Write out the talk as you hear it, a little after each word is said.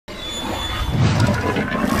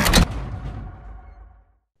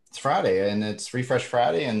Friday, and it's Refresh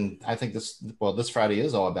Friday, and I think this Friday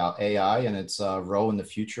is all about AI and its role in the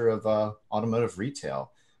future of automotive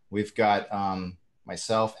retail. We've got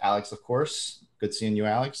myself, Alex, of course. Good seeing you,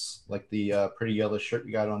 Alex. Like the pretty yellow shirt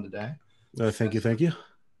you got on today. Thank you. Thank you.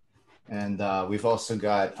 And we've also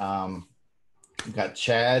got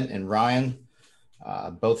Chad and Ryan,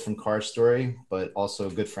 both from Car Story, but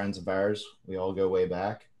also good friends of ours. We all go way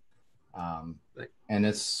back. And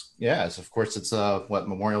it's of course it's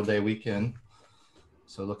Memorial Day weekend.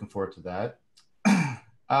 So looking forward to that.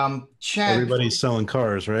 Chad, everybody's selling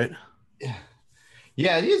cars, right?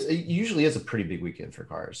 Yeah, it is. It usually is a pretty big weekend for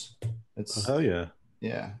cars. Hell yeah.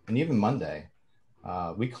 Yeah. And even Monday.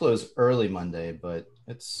 We close early Monday, but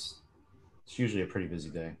it's usually a pretty busy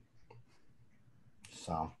day.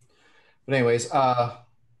 So, but anyways,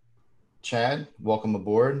 Chad, welcome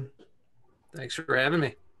aboard. Thanks for having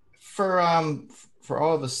me. For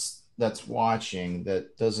all of us that's watching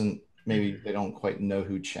that maybe they don't quite know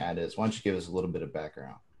who Chad is, why don't you give us a little bit of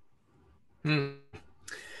background?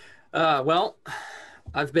 Well,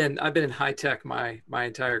 I've been in high tech my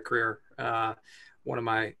entire career. One of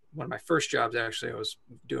my first jobs, actually, I was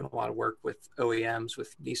doing a lot of work with OEMs,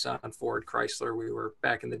 with Nissan, Ford, Chrysler. We were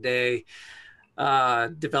back in the day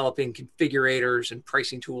developing configurators and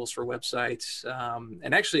pricing tools for websites.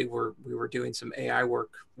 And actually, we were doing some AI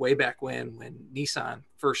work way back when Nissan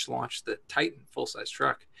first launched the Titan full-size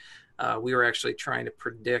truck. We were actually trying to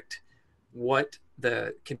predict what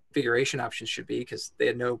the configuration options should be because they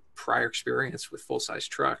had no prior experience with full-size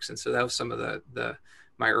trucks. And so that was some of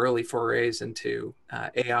my early forays into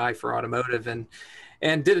AI for automotive, and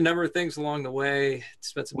did a number of things along the way.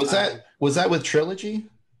 Spent some time. Was that with Trilogy?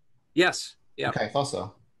 Yes. Yeah. Okay, I thought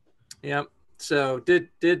so. Yep. So did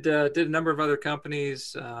a number of other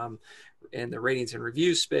companies in the ratings and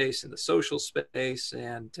reviews space, in the social space,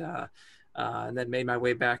 and then made my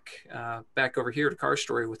way back over here to Car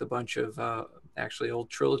Story with a bunch of actually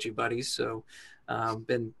old Trilogy buddies. So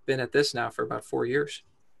been at this now for about 4 years.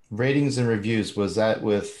 Ratings and reviews, was that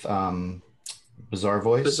with Bizarre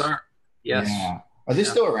Voice? Bizarre, yes. Yeah. Are they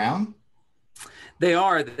still around? They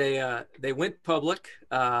are. They went public.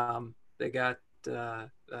 They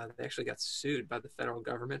actually got sued by the federal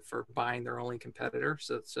government for buying their only competitor.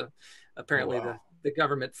 So apparently the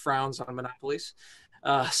government frowns on monopolies.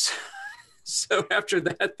 So after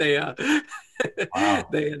that, they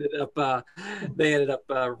ended up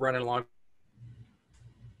running along.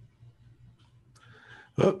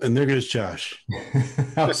 Oh, and there goes Josh.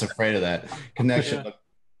 I was afraid of that connection. Yeah.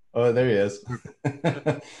 Oh, there he is.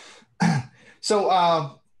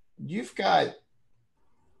 So you've got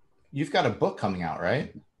a book coming out,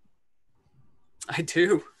 right? I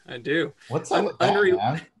do. What's up with that,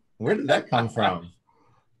 man? Where did that come from?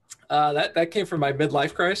 That came from my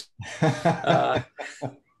midlife crisis.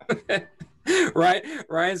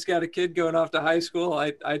 Ryan's got a kid going off to high school.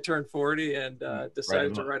 I turned 40 and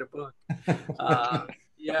decided to write a book.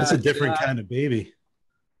 Yeah, that's a different kind of baby.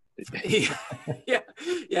 Yeah.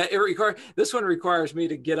 This one requires me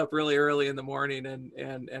to get up really early in the morning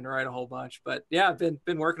and write a whole bunch. But yeah, I've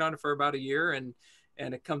been working on it for about a year, and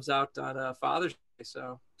it comes out on Father's Day.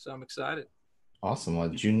 So I'm excited. Awesome.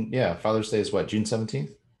 Well, Father's Day is what, June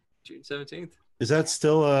 17th? June 17th. Is that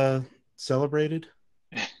still celebrated?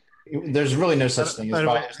 There's really no such thing as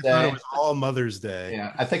Father's Day. It was all Mother's Day.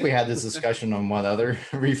 Yeah, I think we had this discussion on one other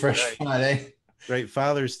Refresh Friday. Right,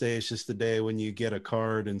 Father's Day is just the day when you get a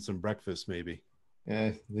card and some breakfast, maybe. Yeah,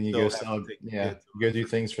 then you go do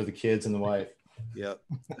things for the kids and the wife. Yep.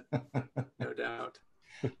 No doubt.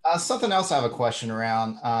 Something else I have a question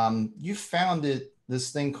around. You founded this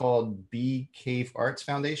thing called Bee Cave Arts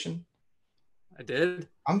Foundation. I did.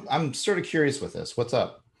 I'm sort of curious with this. What's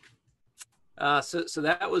up? So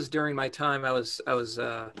that was during my time. I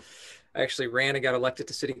actually ran and got elected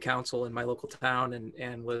to city council in my local town,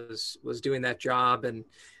 and was doing that job, and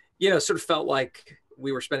sort of felt like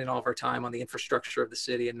we were spending all of our time on the infrastructure of the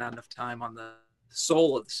city and not enough time on the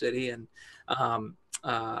soul of the city. And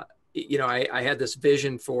I had this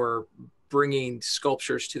vision for bringing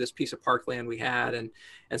sculptures to this piece of parkland we had, and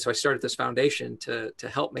so I started this foundation to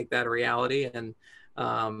help make that a reality, and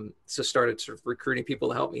so started sort of recruiting people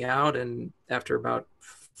to help me out. And after about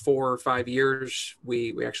 4 or 5 years,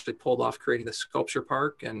 we actually pulled off creating the sculpture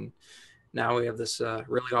park, and now we have this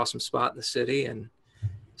really awesome spot in the city. And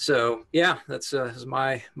so yeah, that's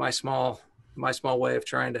my small way of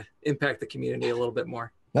trying to impact the community a little bit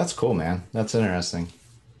more. That's cool, man. That's interesting.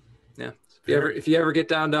 Yeah, if you ever get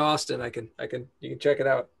down to Austin, you can check it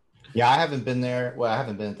out. Yeah, I haven't been there. Well, I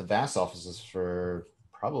haven't been at the VAS offices for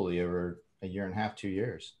probably over a year and a half, 2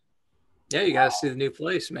 years. Yeah, you got to see the new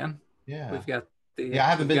place, man. Yeah, we've got Yeah, I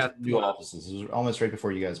haven't been to the new offices. It was almost right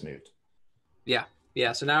before you guys moved. Yeah.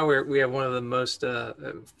 Yeah. So now we have one of the most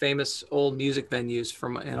famous old music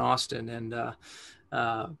venues in Austin, and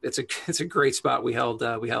it's a great spot. We held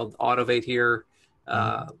Autovate here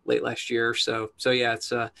late last year. So yeah,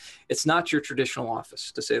 it's not your traditional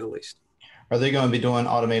office, to say the least. Are they going to be doing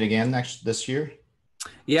Automate again this year?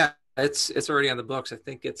 Yeah, it's already on the books. I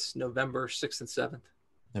think it's November 6th and 7th.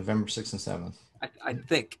 November 6th and 7th. I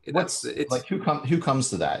think who comes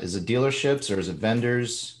to that? Is it dealerships or is it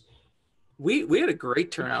vendors? We had a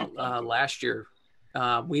great turnout last year.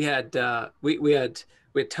 We had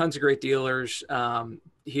tons of great dealers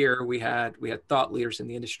here. We had thought leaders in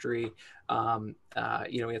the industry. We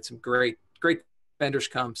had some great vendors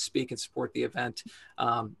come speak and support the event.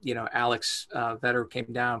 Alex Vetter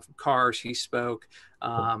came down from Cars. He spoke.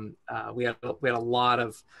 We had a lot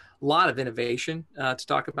of innovation to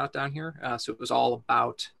talk about down here. So it was all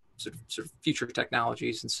about sort of future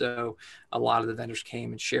technologies. And so a lot of the vendors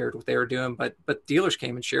came and shared what they were doing, but dealers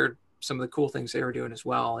came and shared some of the cool things they were doing as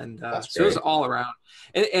well. And so it was all around.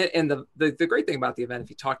 And the great thing about the event,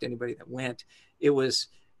 if you talk to anybody that went, it was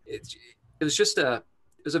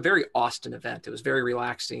a very Austin event. It was very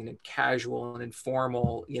relaxing and casual and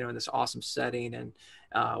informal, in this awesome setting. And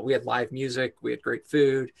we had live music. We had great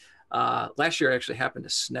food. Last year it actually happened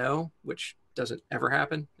to snow, which doesn't ever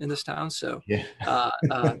happen in this town. So yeah.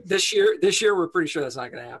 This year we're pretty sure that's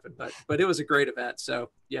not going to happen, but it was a great event. So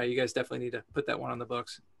yeah, you guys definitely need to put that one on the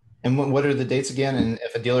books. And what are the dates again? And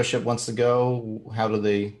if a dealership wants to go, how do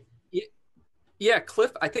they? Yeah,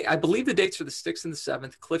 Cliff, I believe the dates are the 6th and the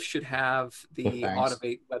 7th. Cliff should have the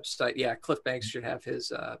Automate website. Yeah, Cliff Banks should have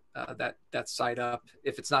his that site up.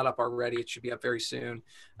 If it's not up already, it should be up very soon.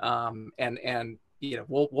 And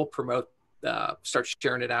we'll promote, start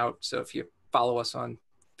sharing it out. So if you follow us on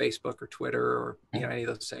Facebook or Twitter or any of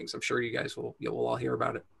those things, I'm sure you guys will all hear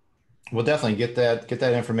about it. We'll definitely get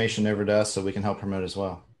that information over to us so we can help promote as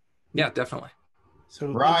well. Yeah, definitely. So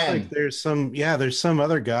Ryan, like there's some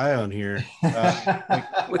other guy on here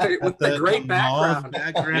with the great background.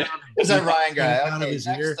 Who's that Ryan guy? Okay, his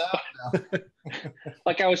ear.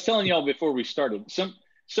 Like I was telling y'all before we started, some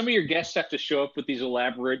of your guests have to show up with these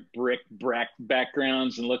elaborate brick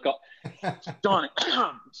backgrounds and look up.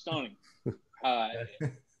 Stunning.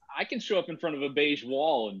 I can show up in front of a beige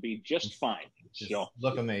wall and be just fine. So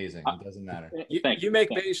look amazing. It doesn't matter. You make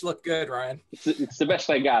beige look good, Ryan. It's the best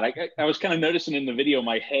I got. I was kind of noticing in the video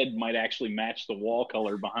my head might actually match the wall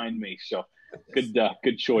color behind me. So good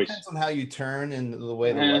choice. Depends on how you turn and the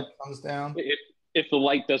way the light comes down. If the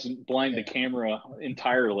light doesn't blind the camera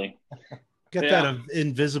entirely. Get that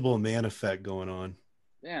invisible man effect going on.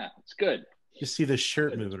 Yeah, it's good. You see the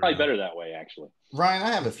shirt moving. Probably better that way, actually. Ryan,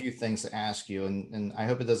 I have a few things to ask you, and I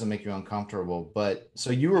hope it doesn't make you uncomfortable. But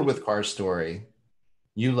so you were with Car Story,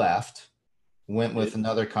 you left, went with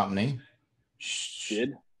another company,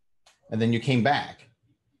 did, and then you came back.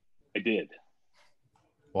 I did.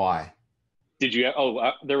 Why? Did you?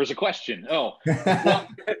 There was a question. Oh, well,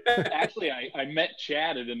 actually, I met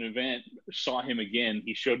Chad at an event, saw him again.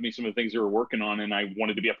 He showed me some of the things they were working on, and I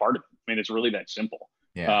wanted to be a part of it. I mean, it's really that simple.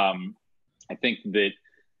 Yeah. I think that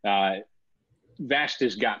Vast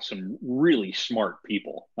has got some really smart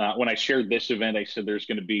people. When I shared this event, I said there's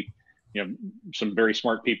going to be, some very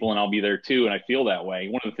smart people, and I'll be there too. And I feel that way.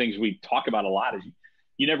 One of the things we talk about a lot is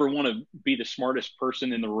you never want to be the smartest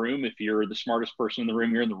person in the room. If you're the smartest person in the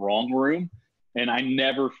room, you're in the wrong room. And I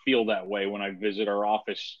never feel that way when I visit our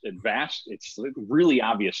office at Vast. It's really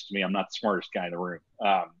obvious to me I'm not the smartest guy in the room.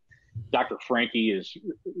 Dr. Frankie is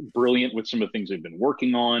brilliant with some of the things they've been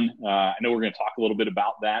working on. I know we're going to talk a little bit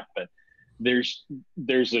about that, but there's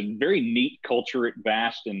a very neat culture at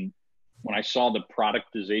Vast. And when I saw the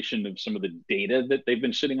productization of some of the data that they've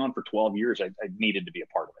been sitting on for 12 years, I needed to be a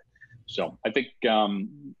part of it. So I think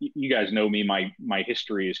you guys know me. My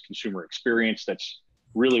history is consumer experience. That's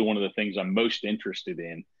really one of the things I'm most interested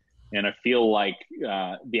in. And I feel like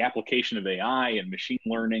the application of AI and machine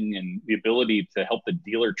learning and the ability to help the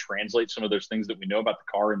dealer translate some of those things that we know about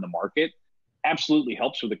the car in the market absolutely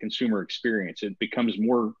helps with the consumer experience. It becomes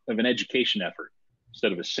more of an education effort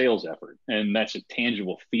instead of a sales effort. And that's a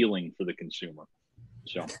tangible feeling for the consumer.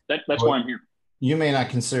 So that's why I'm here. You may not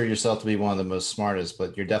consider yourself to be one of the most smartest,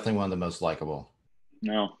 but you're definitely one of the most likable.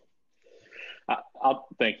 No. I'll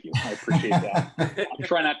thank you. I appreciate that. I'll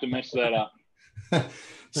try not to mess that up.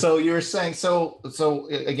 So you were saying, so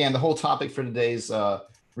again, the whole topic for today's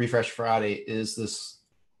Refresh Friday is this,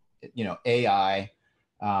 AI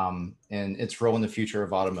and its role in the future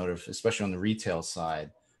of automotive, especially on the retail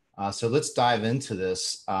side. So let's dive into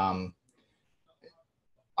this.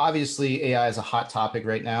 obviously AI is a hot topic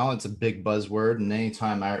right now. It's a big buzzword, and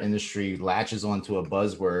anytime our industry latches onto a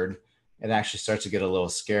buzzword, it actually starts to get a little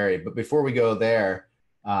scary. But before we go there,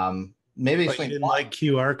 maybe But you explain didn't why. like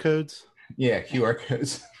QR codes? Yeah, QR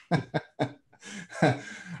codes.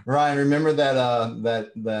 Ryan, remember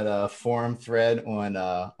that forum thread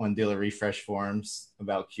on Dealer Refresh forums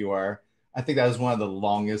about QR? I think that was one of the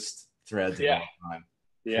longest threads of Yeah. all time.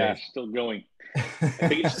 Yeah, Crazy. still going. I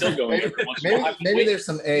think it's still going every once in a while. Maybe there's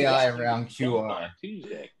some AI around QR. On a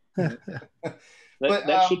Tuesday. But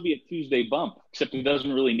That should be a Tuesday bump, except it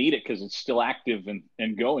doesn't really need it because it's still active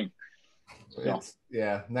and going. So.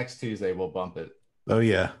 Yeah, next Tuesday we'll bump it. Oh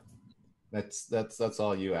yeah. That's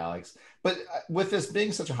all you, Alex. But with this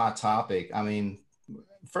being such a hot topic, I mean,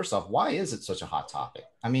 first off, why is it such a hot topic?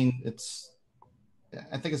 I mean,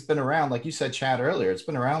 I think it's been around, like you said, Chad, earlier, it's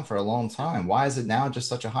been around for a long time. Why is it now just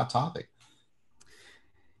such a hot topic?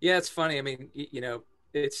 Yeah, it's funny. I mean,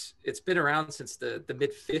 it's been around since the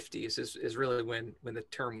mid 50s is really when the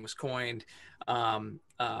term was coined.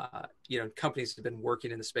 Companies have been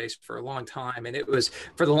working in the space for a long time, and it was,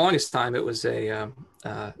 for the longest time, it was a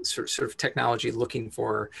sort of technology looking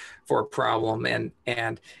for a problem, and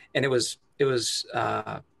it was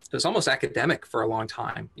almost academic for a long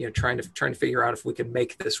time, trying to figure out if we could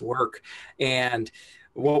make this work. And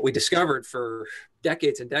what we discovered for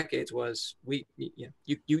decades and decades was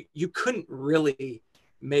you couldn't really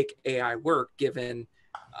make AI work given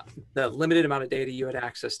the limited amount of data you had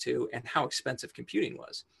access to and how expensive computing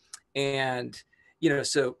was. And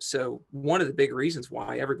so one of the big reasons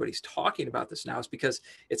why everybody's talking about this now is because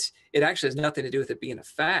it actually has nothing to do with it being a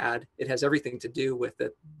fad. It has everything to do with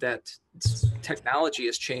that technology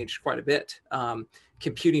has changed quite a bit.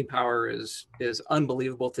 Computing power is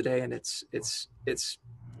unbelievable today, and it's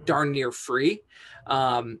darn near free.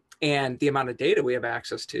 And the amount of data we have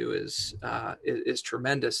access to is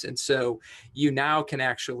tremendous. And so you now can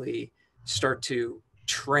actually start to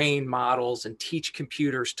train models and teach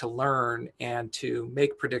computers to learn and to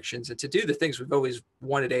make predictions and to do the things we've always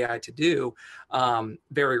wanted AI to do,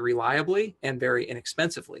 very reliably and very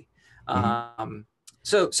inexpensively. Mm-hmm.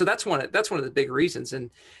 So that's one of the big reasons. And,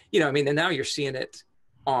 and now you're seeing it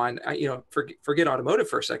on, forget automotive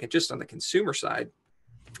for a second, just on the consumer side.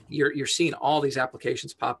 You're seeing all these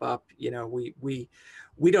applications pop up.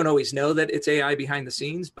 We don't always know that it's AI behind the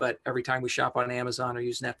scenes, but every time we shop on Amazon or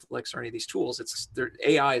use Netflix or any of these tools,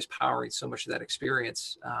 AI is powering so much of that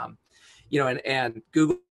experience. And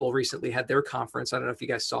Google recently had their conference. I don't know if you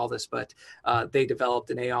guys saw this, but they developed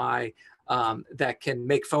an AI that can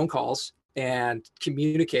make phone calls and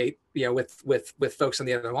communicate, with folks on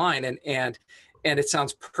the other line, and it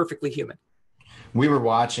sounds perfectly human. We were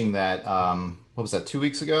watching that. What was that? 2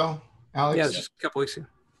 weeks ago, Alex? Yeah, just a couple weeks ago.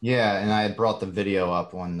 Yeah, and I had brought the video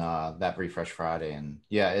up on that Refresh Friday, and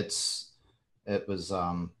yeah, it's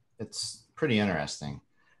pretty interesting.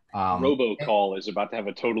 Robocall is about to have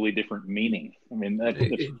a totally different meaning. I mean, that's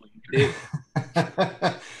really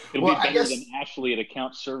it'll be better than Ashley at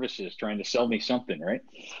Account Services trying to sell me something, right?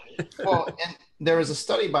 Well, and there was a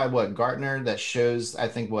study by Gartner that shows, I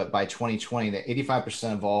think, by 2020, that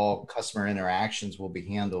 85% of all customer interactions will be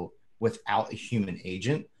handled without a human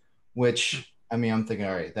agent, which, I mean, I'm thinking,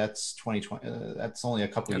 all right, that's 2020. That's only a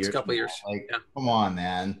couple years. Like, yeah. Come on,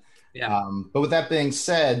 man. Yeah. But with that being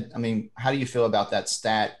said, I mean, how do you feel about that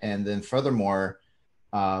stat? And then furthermore,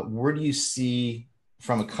 where do you see,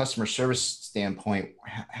 from a customer service standpoint,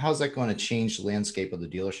 how's that going to change the landscape of the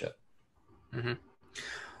dealership? Mm-hmm.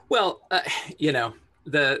 Well,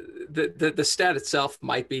 the stat itself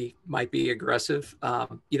might be aggressive.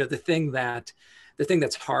 The thing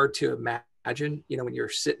that's hard to imagine, when you're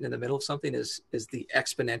sitting in the middle of something is the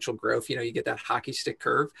exponential growth. You get that hockey stick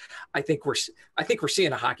curve. I think we're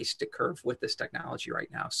seeing a hockey stick curve with this technology right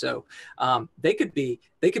now. So they could be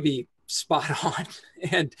spot on,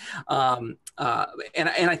 and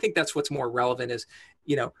I think that's what's more relevant is,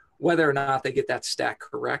 whether or not they get that stat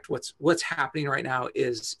correct. What's happening right now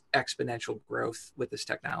is exponential growth with this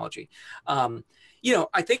technology.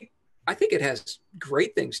 I think it has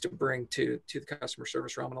great things to bring to the customer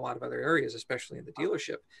service realm in a lot of other areas, especially in the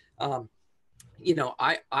dealership.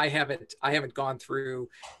 I haven't gone through,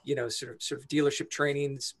 sort of dealership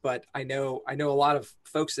trainings, but I know a lot of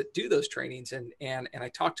folks that do those trainings, and I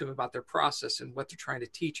talk to them about their process and what they're trying to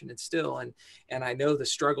teach and instill. And I know the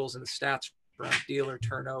struggles and the stats around dealer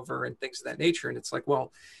turnover and things of that nature. And it's like,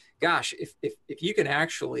 well, gosh, if you can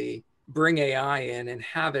actually bring AI in and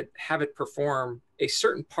have it perform a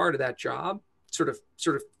certain part of that job, sort of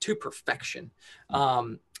to perfection,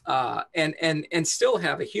 and still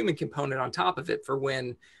have a human component on top of it for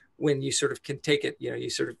when when you sort of can take it, you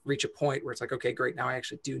sort of reach a point where it's like, okay, great, now I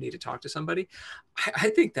actually do need to talk to somebody.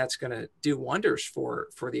 I think that's going to do wonders for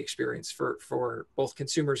the experience for both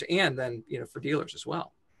consumers and then, for dealers as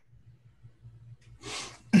well.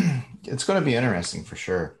 It's going to be interesting for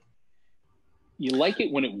sure. You like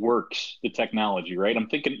it when it works, the technology, right?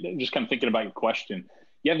 Just kind of thinking about your question.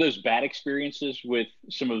 You have those bad experiences with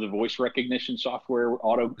some of the voice recognition software,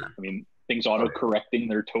 things auto correcting,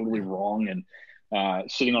 they're totally wrong. And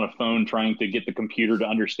sitting on a phone trying to get the computer to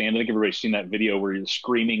understand. I think everybody's seen that video where you're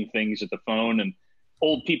screaming things at the phone, and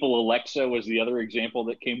old people Alexa was the other example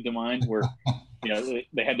that came to mind where,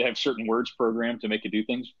 they had to have certain words programmed to make it do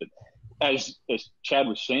things. But as Chad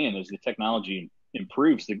was saying, as the technology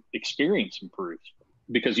improves, the experience improves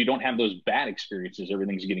because you don't have those bad experiences.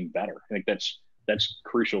 Everything's getting better. I think that's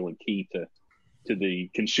crucial and key to the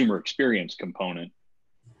consumer experience component.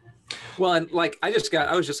 Well, and like I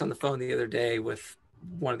was just on the phone the other day with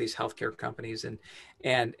one of these healthcare companies, and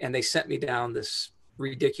they sent me down this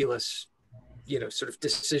ridiculous, sort of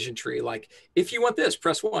decision tree. Like, if you want this,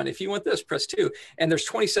 press 1. If you want this, press 2. And there's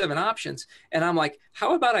 27 options. And I'm like,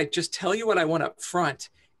 how about I just tell you what I want up front,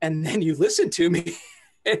 and then you listen to me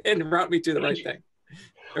and route me to the right thing.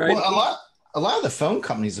 Right? Well, a lot of the phone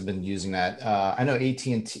companies have been using that. I know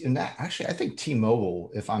AT&T, and actually, I think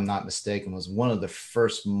T-Mobile, if I'm not mistaken, was one of the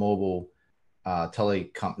first mobile tele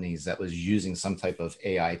companies that was using some type of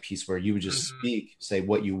AI piece where you would just speak, say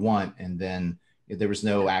what you want, and then there was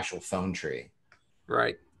no actual phone tree.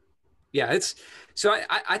 Right. Yeah.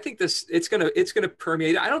 I think it's gonna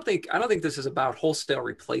permeate. I don't think this is about wholesale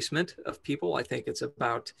replacement of people. I think it's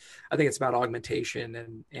about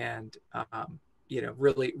augmentation and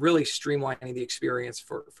really streamlining the experience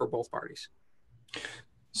for both parties.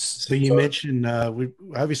 So you mentioned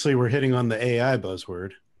we're hitting on the AI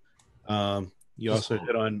buzzword. You also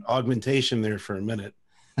hit on augmentation there for a minute.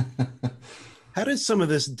 How does some of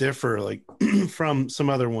this differ, like from some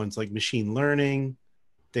other ones, like machine learning,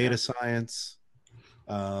 data science?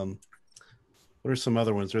 What are some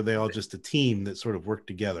other ones? Are they all just a team that sort of work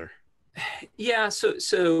together? Yeah.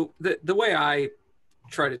 So the way I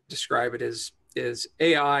try to describe it is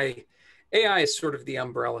AI is sort of the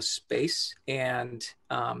umbrella space, and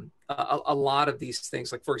a lot of these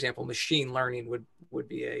things, like for example, machine learning would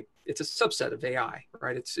be it's a subset of AI,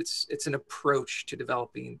 right? It's an approach to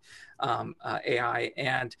developing AI,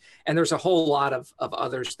 and there's a whole lot of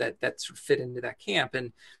others that sort of fit into that camp.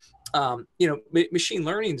 And machine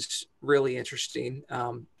learning's really interesting.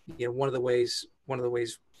 One of the ways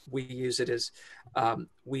we use it is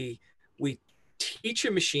we teach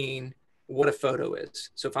a machine what a photo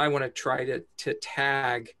is. So if I want to try to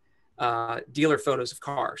tag dealer photos of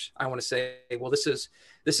cars, I want to say, well, this is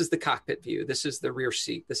the cockpit view, this is the rear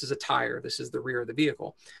seat, this is a tire, this is the rear of the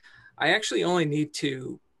vehicle. I actually only need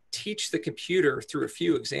to teach the computer through a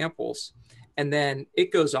few examples, and then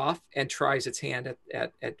it goes off and tries its hand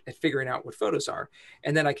at figuring out what photos are.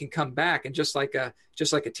 And then I can come back, and just like a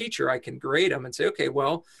teacher, I can grade them and say, okay,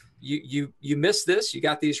 well, you missed this, you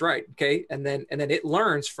got these right, okay, and then it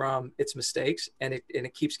learns from its mistakes, and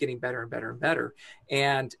it keeps getting better and better and better.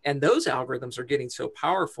 And those algorithms are getting so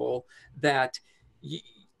powerful that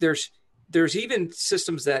there's even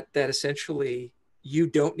systems that essentially you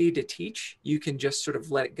don't need to teach. You can just sort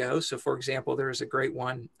of let it go. So for example, there's a great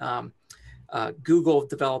one. Google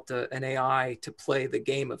developed an AI to play the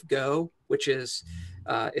game of Go, which is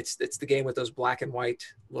it's the game with those black and white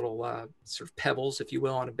little sort of pebbles, if you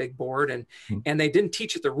will, on a big board, and they didn't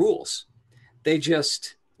teach it the rules. They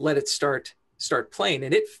just let it start playing,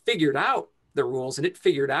 and it figured out the rules, and it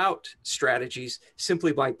figured out strategies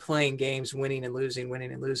simply by playing games, winning and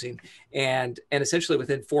losing, and essentially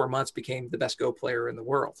within 4 months became the best Go player in the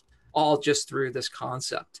world, all just through this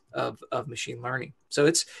concept of machine learning. So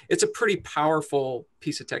it's a pretty powerful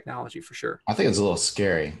piece of technology for sure. I think it's a little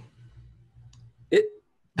scary.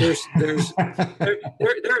 There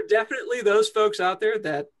are definitely those folks out there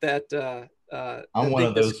that I'm one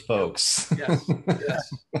of those folks. Yes.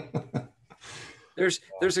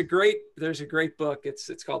 There's a great book.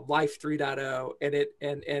 It's called Life 3.0,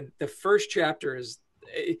 and the first chapter is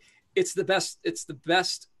it's the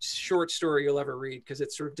best short story you'll ever read, because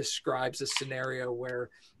it sort of describes a scenario where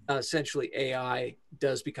essentially AI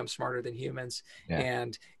does become smarter than humans,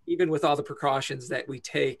 and even with all the precautions that we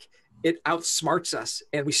take, it outsmarts us,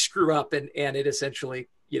 and we screw up, and it essentially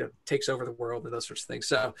takes over the world and those sorts of things.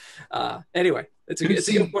 So anyway, it's a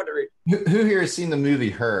good one to read. Who here has seen the movie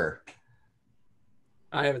Her?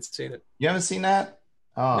 I haven't seen it. You haven't seen that?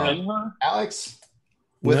 No. Alex?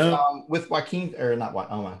 With Joaquin, or not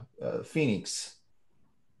Phoenix.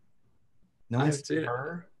 No, I haven't seen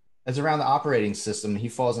Her. It's around the operating system. He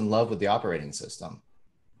falls in love with the operating system,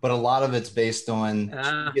 but a lot of it's based on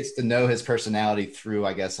he gets to know his personality through,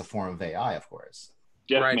 I guess, a form of AI, of course.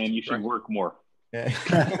 Jeff, right, man, you should work more.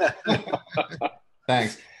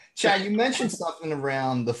 Thanks. Chad, you mentioned something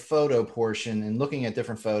around the photo portion and looking at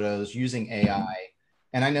different photos using AI.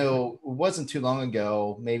 And I know it wasn't too long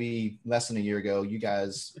ago, maybe less than a year ago, you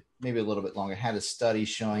guys, maybe a little bit longer, had a study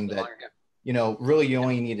showing that, you know, really you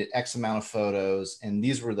only needed X amount of photos, and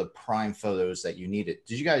these were the prime photos that you needed.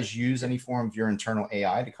 Did you guys use any form of your internal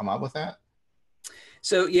AI to come up with that?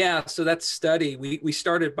 So, yeah, so that study, we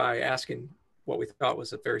started by asking what we thought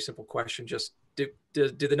was a very simple question, just do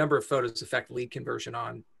the number of photos affect lead conversion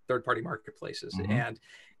on third-party marketplaces? Mm-hmm.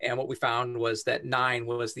 And what we found was that 9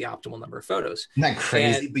 was the optimal number of photos. Isn't that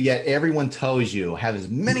crazy? But yet everyone tells you have as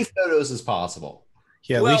many photos as possible.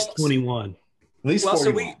 Yeah, at least 21. At least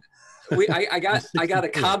 41. So I got a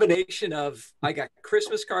combination of, I got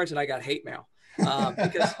Christmas cards and I got hate mail.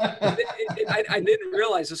 Because I didn't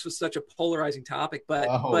realize this was such a polarizing topic, but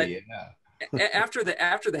after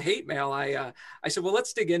the hate mail, I said, well,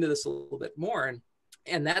 let's dig into this a little bit more.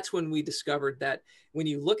 And that's when we discovered that when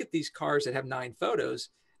you look at these cars that have 9 photos,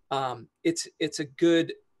 it's a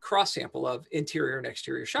good cross sample of interior and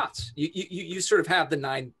exterior shots. You sort of have the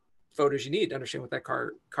 9 photos you need to understand what that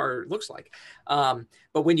car looks like.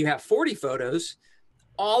 But when you have 40 photos,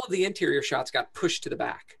 all of the interior shots got pushed to the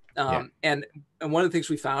back. And one of the things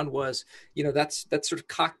we found was, you know, that's sort of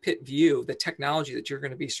cockpit view, the technology that you're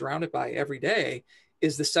going to be surrounded by every day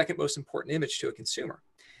is the second most important image to a consumer.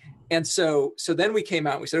 And so then we came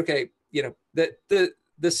out and we said, okay, you know,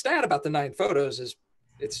 the stat about the 9 photos is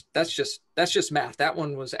that's just math. That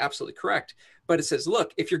one was absolutely correct. But it says,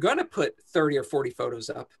 look, if you're going to put 30 or 40 photos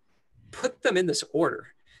up, put them in this order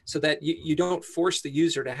so that you don't force the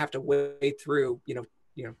user to have to wade through, you know,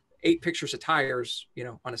 8 pictures of tires, you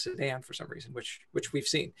know, on a sedan for some reason, which we've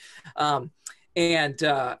seen. And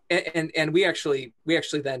we actually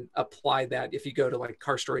then apply that. If you go to like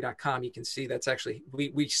carstory.com, you can see that's actually,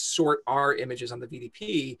 we sort our images on the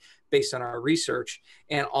VDP based on our research,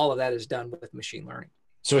 and all of that is done with machine learning.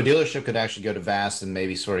 So a dealership could actually go to VAST and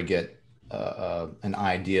maybe sort of get an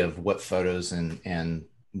idea of what photos and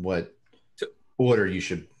what order you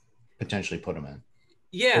should potentially put them in.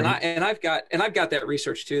 Yeah, and I've got that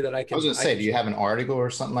research too that I can. I was going to say, do you have an article or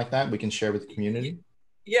something like that we can share with the community?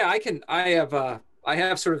 Yeah, I can. I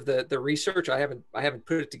have sort of the research. I haven't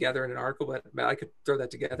put it together in an article, but I could throw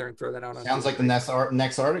that together and throw that out. Sounds like the next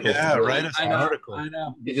article. Yeah, write us an article. I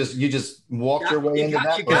know. You just walked your way into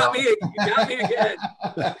that. You got me again.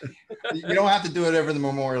 You don't have to do it over the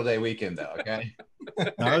Memorial Day weekend, though. Okay.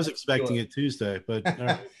 No, I was expecting it Tuesday, but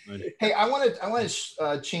hey, I want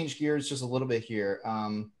to change gears just a little bit here.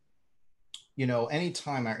 You know,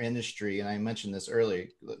 anytime our industry, and I mentioned this earlier,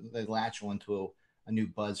 they latch onto a new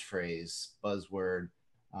buzzword.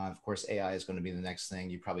 Of course, AI is going to be the next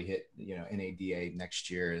thing. You probably hit, you know, NADA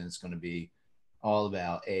next year, and it's going to be all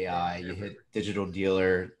about AI. You hit Digital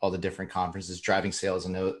Dealer, all the different conferences. Driving Sales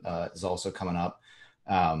is also coming up.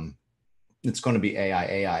 It's going to be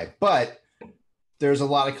AI. But there's a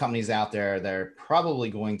lot of companies out there that are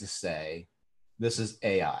probably going to say, this is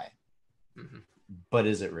AI. Mm-hmm. But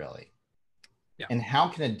is it really? Yeah. And how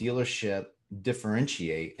can a dealership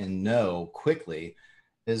differentiate and know quickly,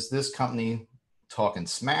 is this company talking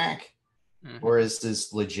smack, or is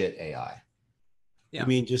this legit AI? Yeah. You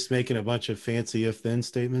mean just making a bunch of fancy if-then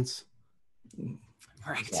statements?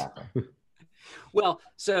 Right. Exactly. Well,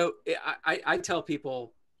 so I tell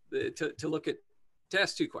people to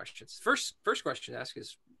ask 2 questions. First question to ask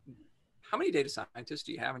is, how many data scientists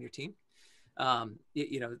do you have on your team?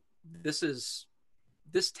 You know,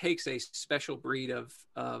 this takes a special breed of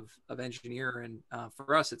engineer, and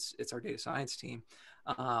for us, it's our data science team.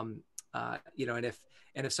 You know, and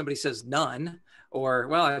if somebody says none, or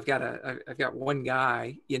well, I've got one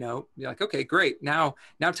guy, you know, you're like, okay, great. Now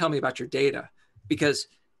tell me about your data, because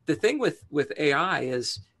the thing with AI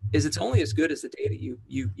is it's only as good as the data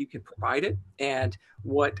you can provide it. And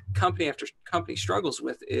what company after company struggles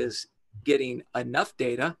with is getting enough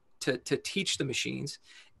data to teach the machines,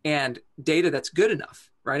 and data that's good enough,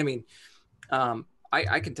 right? I mean,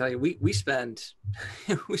 I can tell you, we spend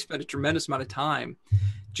a tremendous amount of time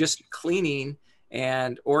just cleaning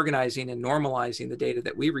and organizing and normalizing the data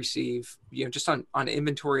that we receive, you know, just on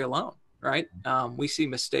inventory alone, right? We see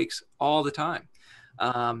mistakes all the time.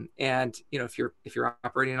 And you know, if you're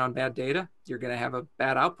operating on bad data, you're going to have a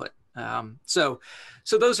bad output. So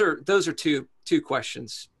those are two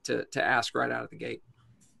questions to ask right out of the gate.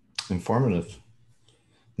 Informative.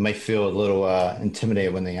 Might feel a little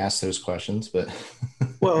intimidated when they ask those questions, but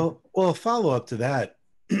well, follow up to that.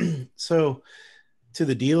 So to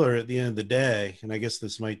the dealer at the end of the day, and I guess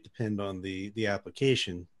this might depend on the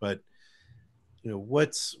application, but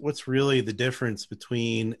what's really the difference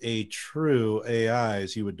between a true AI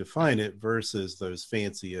as you would define it versus those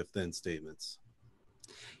fancy if then statements?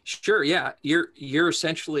 Sure. Yeah. You're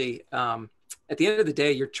essentially, at the end of the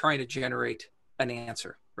day, you're trying to generate an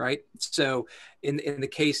answer, right? So in the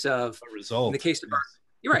case of a result, in the case of our,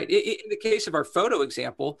 you're right. In the case of our photo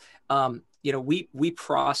example, we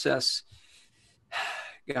process,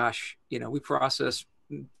 we process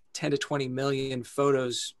 10 to 20 million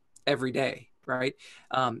photos every day, right?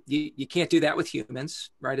 You can't do that with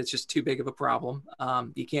humans, right? It's just too big of a problem.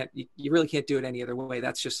 You really can't do it any other way.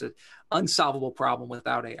 That's just an unsolvable problem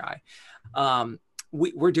without AI.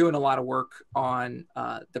 We're doing a lot of work on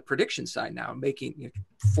the prediction side now,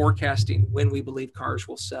 forecasting when we believe cars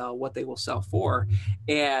will sell, what they will sell for,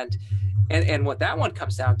 and what that one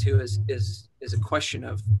comes down to is a question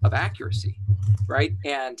of accuracy, right?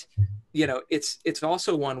 And it's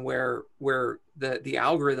also one where the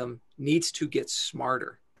algorithm needs to get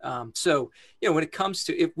smarter. So when it comes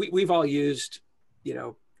to, if we've all used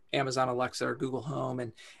Amazon Alexa or Google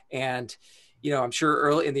Home, and I'm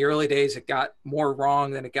sure in the early days it got more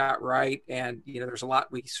wrong than it got right, and there's a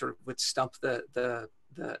lot we sort of would stump the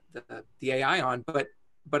AI on, but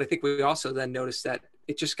I think we also then noticed that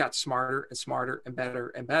it just got smarter and smarter and better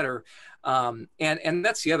and better, and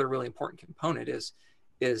that's the other really important component is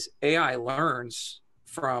AI learns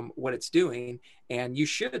from what it's doing, and you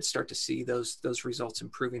should start to see those results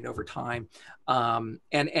improving over time,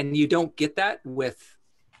 and you don't get that with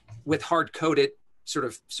hard coded sort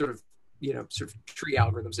of tree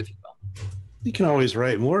algorithms, if you will. You can always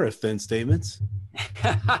write more if then statements.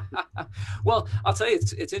 Well, I'll tell you,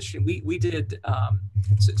 it's interesting. We did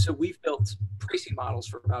so we've built pricing models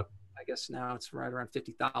for about, I guess now it's right around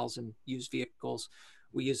 50,000 used vehicles.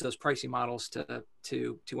 We use those pricing models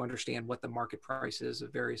to understand what the market price is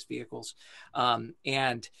of various vehicles,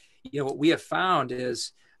 and what we have found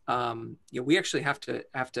is we actually have to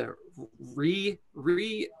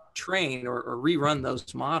retrain or rerun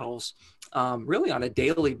those models really on a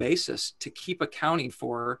daily basis to keep accounting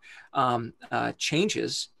for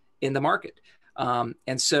changes in the market.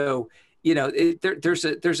 And so,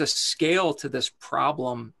 there's a scale to this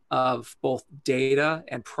problem of both data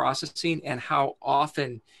and processing, and how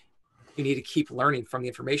often you need to keep learning from the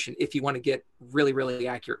information if you want to get really, really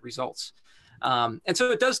accurate results. And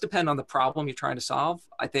so it does depend on the problem you're trying to solve.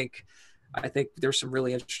 I think there's some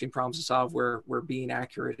really interesting problems to solve where being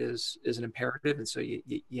accurate is an imperative, and so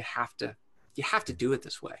you have to do it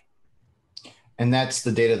this way. And that's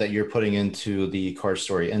the data that you're putting into the Car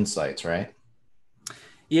Story Insights, right?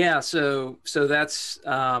 Yeah. So that's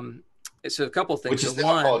so a couple of things. Which is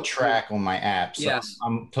now called Track on my app. So yes,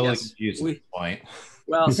 I'm totally confused at this point.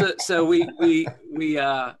 Well, so we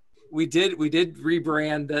did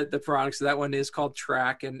rebrand the product. So that one is called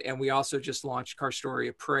Track, and we also just launched Car Story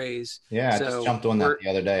Appraise. Yeah, I just jumped on that the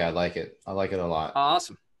other day. I like it. I like it a lot.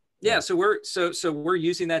 Awesome. Yeah. So we're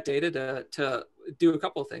using that data to do a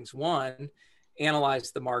couple of things. One,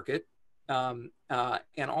 analyze the market, and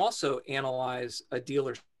also analyze a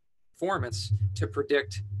dealer's performance to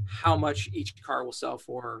predict how much each car will sell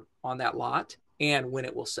for on that lot and when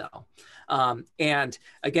it will sell. And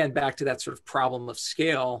again, back to that sort of problem of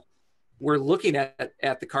scale, we're looking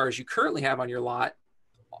at the cars you currently have on your lot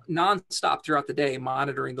nonstop throughout the day,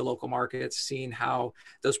 monitoring the local markets, seeing how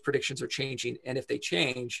those predictions are changing, and if they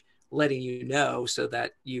change, letting you know so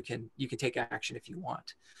that you can take action if you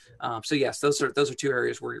want. So yes, those are two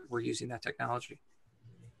areas where we're using that technology.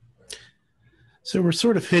 So we're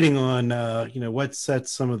sort of hitting on what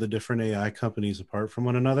sets some of the different AI companies apart from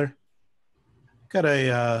one another. Got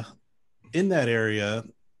in that area,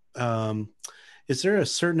 is there a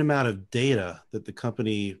certain amount of data that the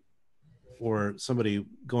company or somebody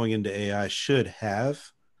going into AI should have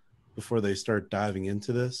before they start diving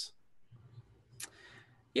into this?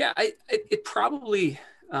 Yeah, it probably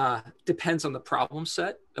depends on the problem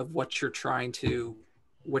set of what you're trying to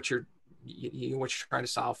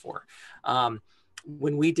solve for.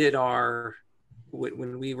 When we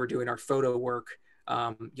were doing our photo work,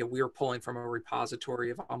 we were pulling from a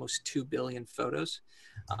repository of almost 2 billion photos.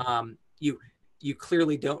 You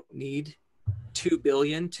clearly don't need 2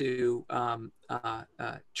 billion to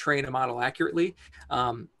train a model accurately.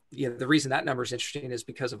 The reason that number is interesting is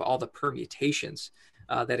because of all the permutations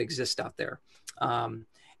that exist out there.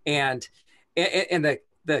 And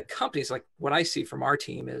the companies, like what I see from our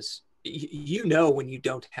team is, when you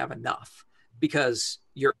don't have enough, because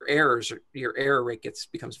your error rate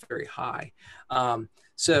becomes very high.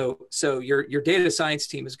 So your data science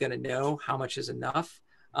team is going to know how much is enough.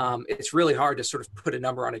 it's really hard to sort of put a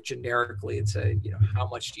number on it generically and say, how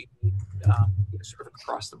much do you need sort of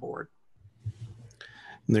across the board.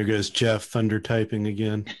 And there goes Jeff thunder typing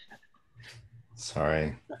again.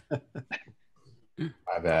 Sorry.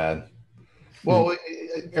 My bad. Well,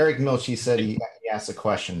 Eric Milch, said he asked a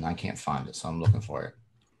question. I can't find it, so I'm looking for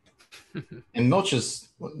it. And Milch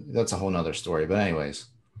that's a whole nother story. But anyways.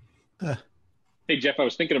 Hey, Jeff, I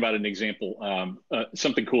was thinking about an example,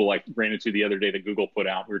 something cool I ran into the other day that Google put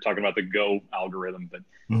out. We were talking about the Go algorithm, but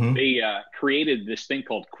they created this thing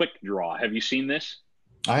called Quick Draw. Have you seen this?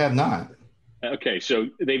 I have not. Okay, so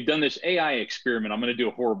they've done this AI experiment. I'm going to do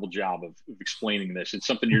a horrible job of explaining this. It's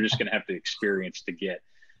something you're just going to have to experience to get.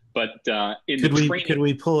 But could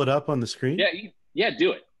we pull it up on the screen? Yeah,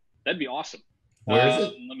 do it. That'd be awesome. Where is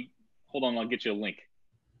it? Hold on. I'll get you a link.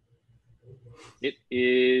 It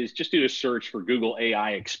is, just do a search for Google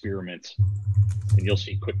AI experiments, and you'll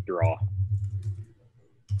see Quick Draw.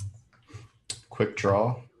 Quick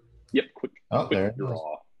Draw? Yep, Quick there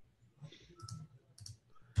Draw.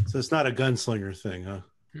 So it's not a gunslinger thing, huh?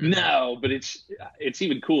 No, but it's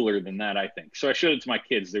even cooler than that, I think. So I showed it to my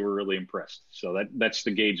kids. They were really impressed. So that's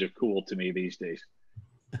the gauge of cool to me these days.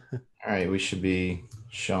 All right, we should be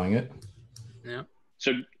showing it. Yeah.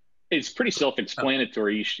 So it's pretty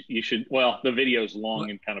self-explanatory. You should, well, the video is long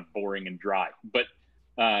and kind of boring and dry, but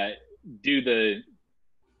you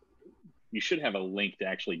should have a link to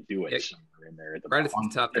actually do it somewhere in there at the right bottom.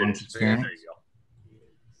 at the top. There you go.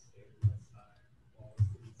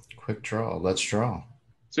 Quick Draw. Let's draw.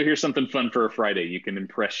 So here's something fun for a Friday. You can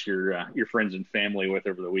impress your friends and family with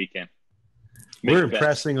over the weekend. We're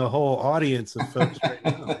impressing a whole audience of folks right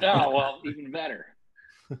now. Oh, well, even better.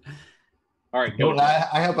 All right, go. Well,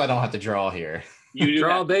 I hope I don't have to draw here. You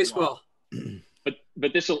draw baseball.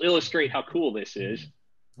 But this will illustrate how cool this is.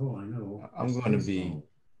 Oh, I know. I'm going to be.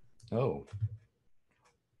 Oh.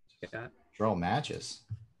 Yeah. Draw matches,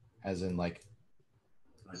 as in like.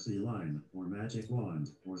 I see line or magic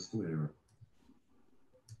wand or square.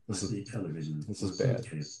 I see television. This is bad.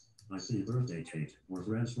 Suitcase. I see birthday cake or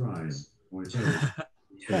French fries or jelly.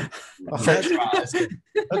 French fries.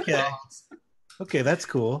 Okay, that's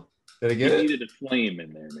cool. Did I get it? Needed a flame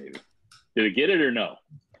in there, maybe. Did it get it or no?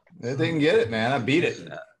 I didn't get it, man. I beat it.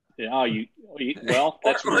 Yeah, well,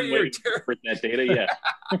 that's one way to interpret that data. Yeah,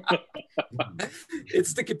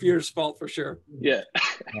 it's the computer's fault for sure. Yeah,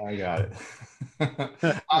 I got it.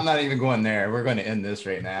 I'm not even going there. We're going to end this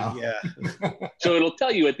right now. Yeah. So it'll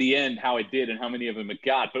tell you at the end how it did and how many of them it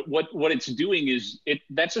got. But what it's doing is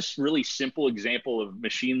that's a really simple example of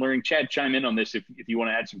machine learning. Chad, chime in on this if you want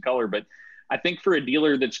to add some color. But I think for a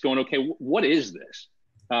dealer that's going, okay, what is this?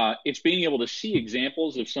 It's being able to see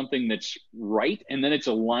examples of something that's right, and then it's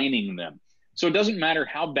aligning them. So it doesn't matter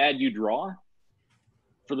how bad you draw,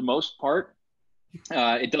 for the most part.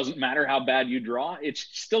 It doesn't matter how bad you draw. It's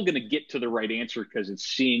still going to get to the right answer because it's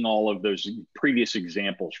seeing all of those previous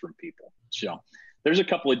examples from people. So there's a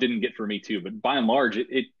couple it didn't get for me too, but by and large,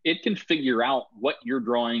 it can figure out what you're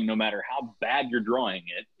drawing no matter how bad you're drawing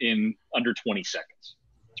it in under 20 seconds.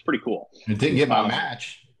 It's pretty cool. It didn't get my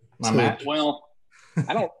match. Well,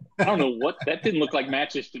 I don't know what that didn't look like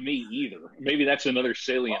matches to me either. Maybe that's another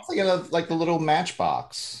salient. I was thinking of like the little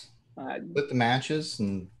matchbox with the matches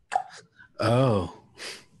and. Oh,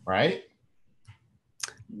 right.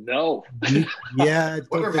 No. Yeah.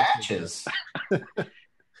 What are matches?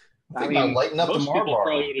 I mean, lighting up most people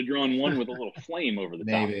probably would have drawn one with a little flame over the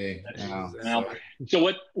top. Maybe.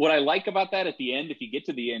 So what I like about that at the end, if you get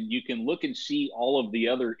to the end, you can look and see all of the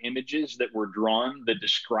other images that were drawn that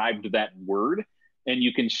described that word, and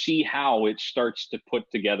you can see how it starts to put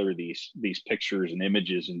together these pictures and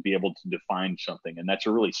images and be able to define something. And that's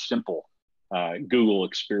a really simple Google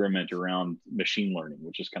experiment around machine learning,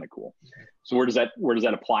 which is kind of cool. So where does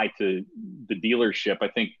that apply to the dealership? I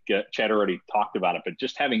think Chad already talked about it, but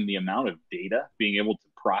just having the amount of data, being able to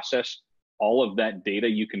process all of that data,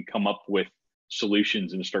 you can come up with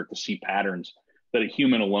solutions and start to see patterns that a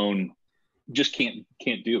human alone just can't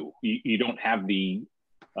do. You don't have the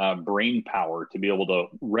brain power to be able to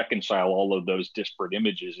reconcile all of those disparate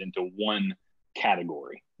images into one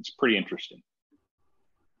category. It's pretty interesting.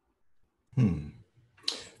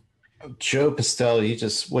 Joe Pastel,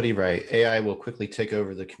 what do you write? AI will quickly take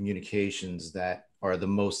over the communications that are the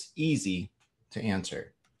most easy to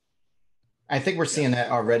answer. I think we're seeing that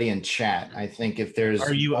already in chat. I think if there's...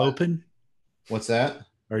 Are you open? What's that?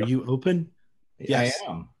 Are you open? Yes. I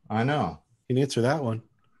am. I know. You can answer that one.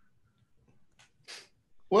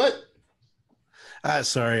 What?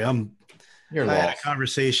 Sorry, You're I lost. had a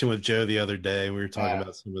conversation with Joe the other day. We were talking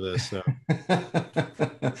about some of this. So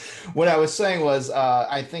what I was saying was,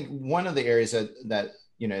 I think one of the areas that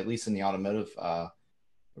at least in the automotive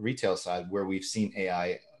retail side, where we've seen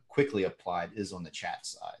AI quickly applied is on the chat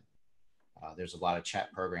side. There's a lot of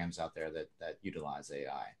chat programs out there that utilize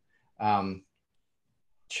AI.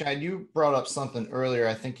 Chad, you brought up something earlier.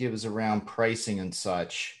 I think it was around pricing and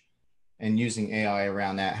such, and using AI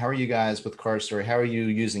around that. How are you guys with CarStory? How are you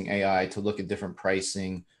using AI to look at different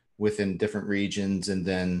pricing within different regions, and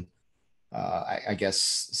then I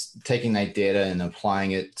guess taking that data and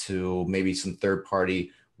applying it to maybe some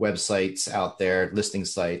third-party websites out there, listing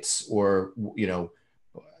sites, or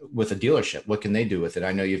with a dealership, what can they do with it?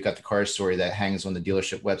 I know you've got the CarStory that hangs on the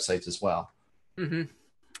dealership websites as well. Mm-hmm.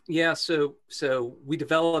 Yeah, so we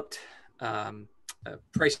developed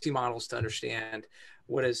pricing models to understand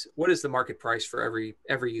what is the market price for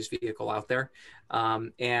every used vehicle out there,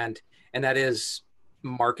 and that is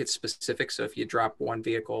market specific. So if you drop one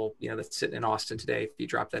vehicle, that's sitting in Austin today, if you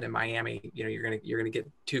drop that in Miami, you're gonna get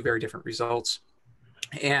two very different results.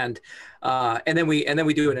 And then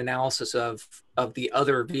we do an analysis of the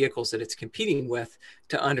other vehicles that it's competing with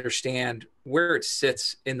to understand where it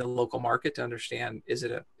sits in the local market, to understand, is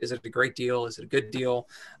it a great deal? Is it a good deal?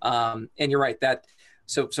 And you're right, that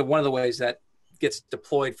so one of the ways that gets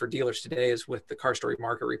deployed for dealers today is with the CarStory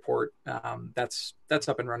market report. That's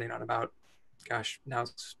up and running on about, now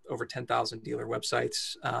it's over 10,000 dealer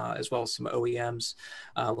websites, as well as some OEMs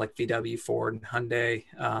like VW, Ford, and Hyundai,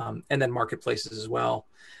 and then marketplaces as well.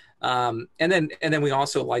 And then we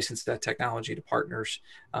also license that technology to partners,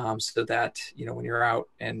 so that when you're out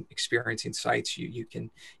and experiencing sites, you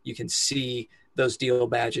can see those deal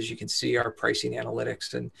badges, you can see our pricing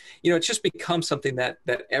analytics, and it's just become something that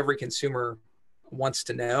every consumer wants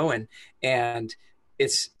to know, and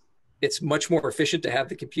it's much more efficient to have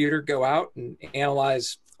the computer go out and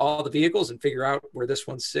analyze all the vehicles and figure out where this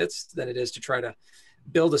one sits than it is to try to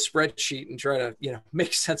build a spreadsheet and try to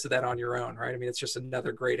make sense of that on your own, right? I mean, it's just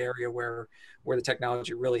another great area where the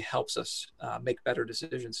technology really helps us make better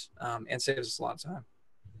decisions, and saves us a lot of time.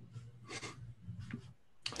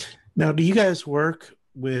 Now, do you guys work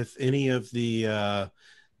with any of the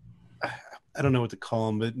I don't know what to call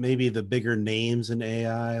them, but maybe the bigger names in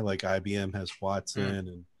AI, like IBM has Watson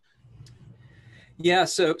and Yeah,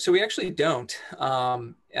 so we actually don't.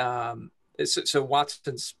 So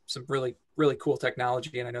Watson's some really cool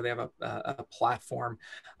technology, and I know they have a platform.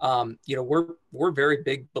 We're very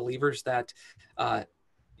big believers that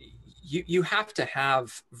you have to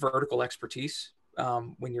have vertical expertise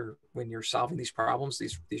when you're solving these problems,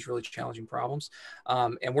 these really challenging problems.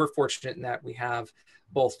 And we're fortunate in that we have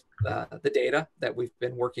both the data that we've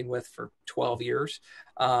been working with for 12 years,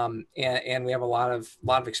 and we have a lot of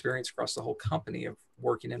experience across the whole company of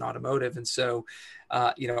working in automotive. And so,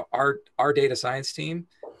 our data science team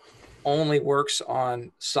only works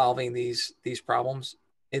on solving these problems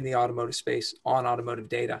in the automotive space on automotive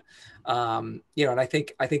data. And I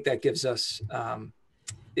think that gives us,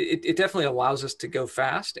 it definitely allows us to go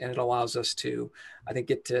fast, and it allows us to, I think,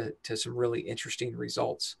 get to some really interesting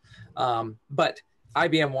results. But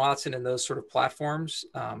IBM Watson and those sort of platforms,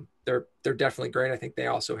 they're definitely great. I think they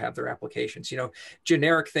also have their applications.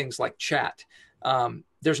 Generic things like chat.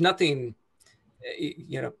 There's nothing,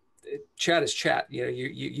 chat is chat.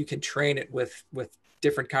 You can train it with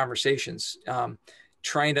different conversations,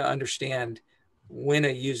 trying to understand when a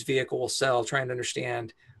used vehicle will sell, trying to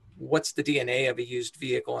understand what's the DNA of a used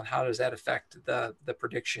vehicle and how does that affect the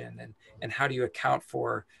prediction, and how do you account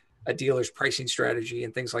for a dealer's pricing strategy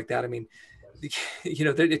and things like that. I mean,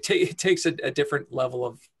 it takes a different level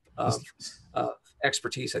of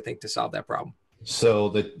expertise, I think, to solve that problem. So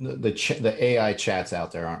the AI chats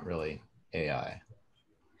out there aren't really AI.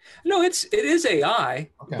 No, it is AI,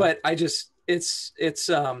 okay. But it's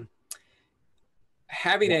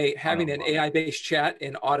having an AI-based chat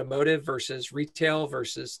in automotive versus retail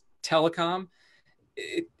versus telecom.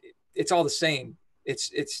 It's all the same.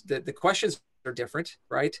 It's the questions are different,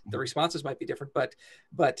 right? The responses might be different,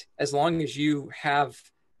 but as long as you have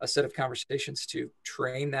a set of conversations to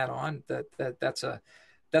train that on, that's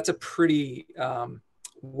a pretty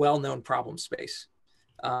well-known problem space.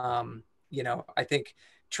 I think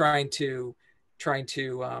trying to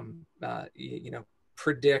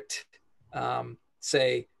predict,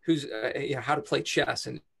 say who's how to play chess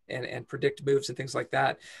and predict moves and things like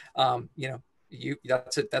that.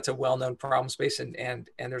 That's a well-known problem space, and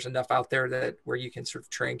there's enough out there where you can sort of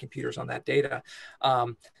train computers on that data.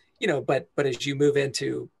 But as you move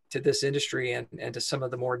into this industry and to some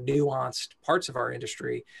of the more nuanced parts of our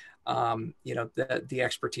industry, the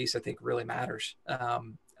expertise, I think, really matters.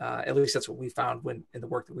 At least that's what we found in the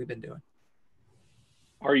work that we've been doing.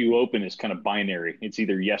 Are you open is kind of binary. It's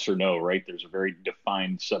either yes or no, right? There's a very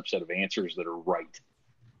defined subset of answers that are right.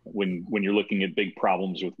 when you're looking at big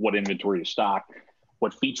problems with what inventory to stock,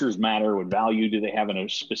 what features matter, what value do they have in a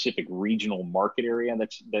specific regional market area.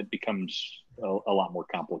 That becomes a lot more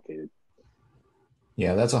complicated.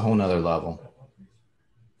 Yeah, that's a whole nother level.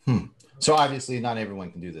 So obviously not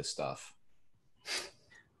everyone can do this stuff.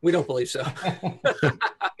 We don't believe so.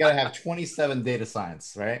 Gotta have 27 data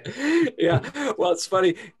science, right? Yeah. Well, it's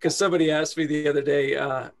funny because somebody asked me the other day,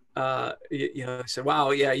 they said, wow,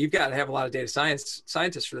 yeah, you've got to have a lot of data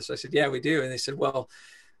scientists for this. I said, yeah, we do. And they said, well,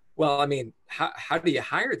 I mean, how do you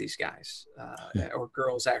hire these guys or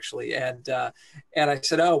girls actually? And I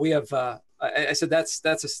said, oh, we have, I said,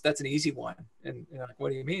 that's an easy one. And like, what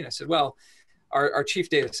do you mean? I said, well, our chief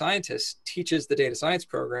data scientist teaches the data science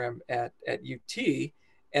program at UT.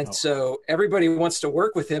 And so everybody wants to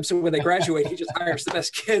work with him. So when they graduate, he just hires the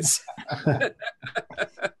best kids.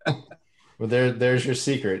 Well, there's your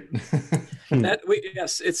secret.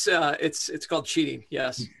 Yes, it's called cheating.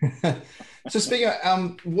 Yes. So speaking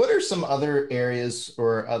of, what are some other areas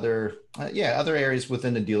or other areas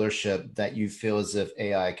within the dealership that you feel as if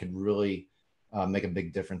AI could really make a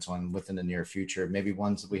big difference on within the near future? Maybe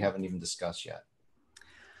ones that we haven't even discussed yet.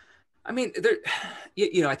 I mean,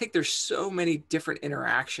 I think there's so many different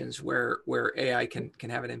interactions where AI can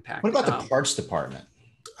have an impact. What about the parts department?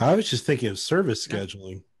 I was just thinking of service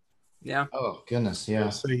scheduling. Yeah. Oh goodness, yeah.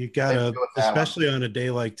 So you got especially on a day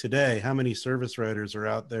like today, how many service writers are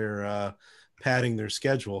out there padding their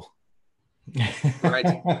schedule?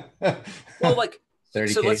 Right. Well, like 30K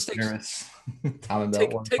so let's take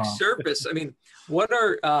service. I mean, what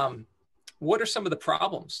are some of the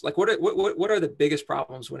problems? Like what are the biggest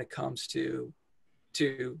problems when it comes to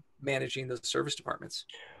managing those service departments?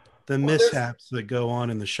 The mishaps that go on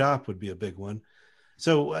in the shop would be a big one.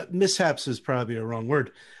 So mishaps is probably a wrong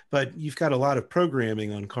word, but you've got a lot of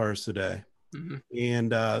programming on cars today. Mm-hmm.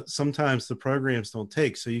 And sometimes the programs don't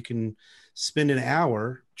take. So you can spend an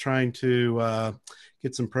hour trying to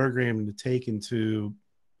get some programming to take into,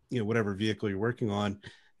 whatever vehicle you're working on.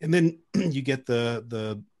 And then you get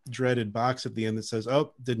the dreaded box at the end that says,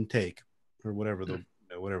 oh, didn't take, or whatever the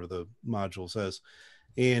module says.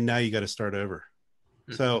 And now you got to start over.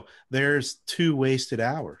 Mm-hmm. So there's 2 wasted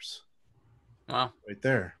hours. Wow. Right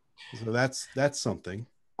there. So that's something.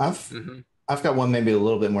 I've got one maybe a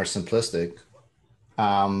little bit more simplistic.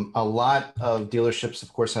 A lot of dealerships,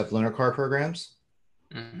 of course, have loaner car programs.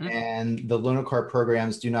 Mm-hmm. And the loaner car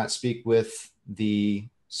programs do not speak with the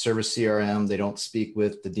service CRM. They don't speak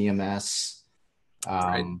with the DMS.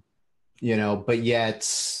 Right. But yet,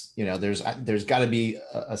 there's got to be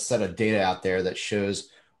a set of data out there that shows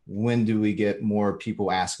when do we get more people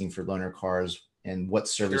asking for loaner cars and what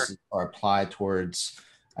services are applied towards.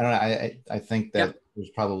 I don't know. I think that there's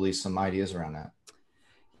probably some ideas around that.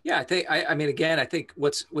 Yeah, I think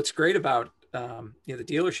what's great about the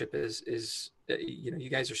dealership is you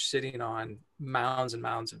guys are sitting on mounds and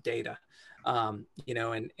mounds of data, and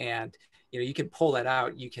you can pull that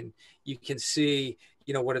out. You can see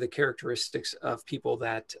what are the characteristics of people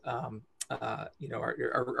that are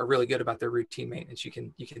really good about their routine maintenance. You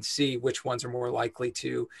can see which ones are more likely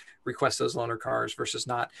to request those loaner cars versus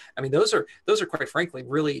not. I mean, those are quite frankly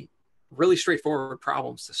really straightforward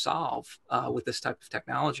problems to solve with this type of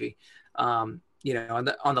technology. On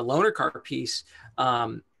the loaner car piece,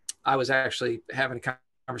 I was actually having a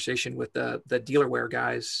conversation with the DealerWare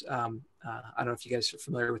guys. I don't know if you guys are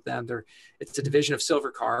familiar with them. It's a division of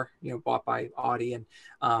Silver Car, bought by Audi, and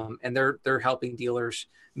they're helping dealers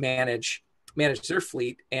manage their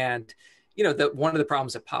fleet. And one of the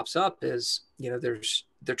problems that pops up is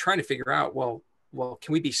they're trying to figure out well,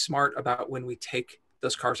 can we be smart about when we take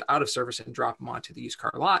those cars out of service and drop them onto the used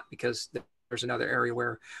car lot, because there's another area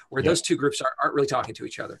where those two groups aren't really talking to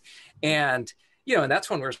each other. And and that's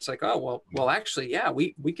one where it's like, oh, well, actually, yeah,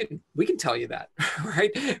 we can tell you that,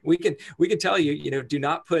 right? We can tell you, do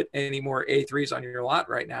not put any more A3s on your lot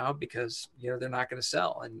right now because, they're not going to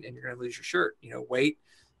sell and you're going to lose your shirt, wait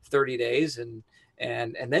 30 days and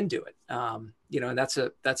then do it. And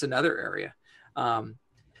that's another area.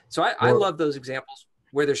 So I love those examples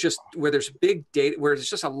where there's big data, where there's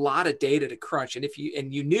just a lot of data to crunch.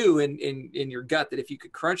 And you knew in your gut that if you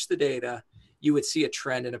could crunch the data, you would see a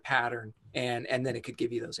trend and a pattern, and then it could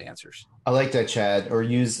give you those answers. I like that, Chad. Or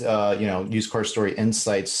use used car story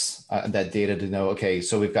insights, that data to know, okay,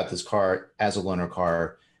 so we've got this car as a loaner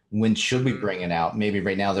car. When should we bring it out? Maybe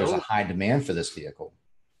right now there's a high demand for this vehicle.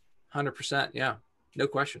 100%. Yeah, no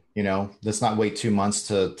question. Let's not wait 2 months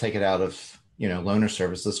to take it out of, loaner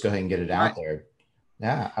service. Let's go ahead and get it out there.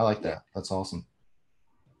 Yeah, I like that. That's awesome.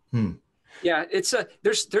 Yeah, it's I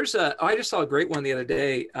just saw a great one the other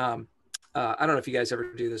day. I don't know if you guys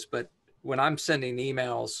ever do this, but when I'm sending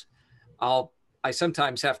emails, I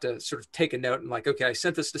sometimes have to sort of take a note and like, okay, I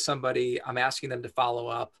sent this to somebody, I'm asking them to follow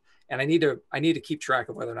up, and I need to keep track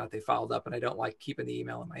of whether or not they followed up, and I don't like keeping the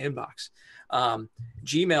email in my inbox.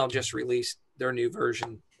 Gmail just released their new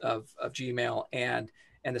version of Gmail, and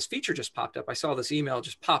this feature just popped up. I saw this email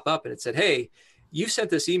just pop up, and it said, hey, you sent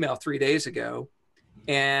this email 3 days ago,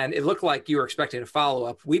 and it looked like you were expecting a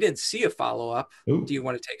follow-up. We didn't see a follow-up. Ooh. Do you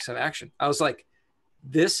want to take some action? I was like,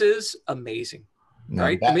 this is amazing, No,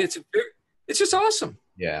 right? I mean, it's just awesome.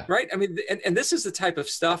 Yeah. Right. I mean, and this is the type of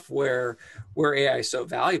stuff where AI is so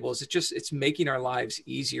valuable is it's making our lives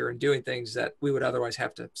easier and doing things that we would otherwise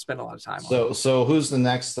have to spend a lot of time on. So who's the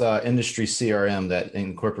next industry CRM that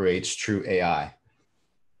incorporates true AI?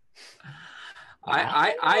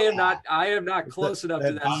 I am not close enough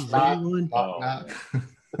to that.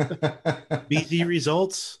 BZ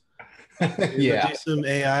results. Yeah. Do some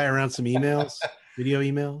AI around some emails, video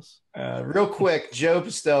emails. Real quick, Joe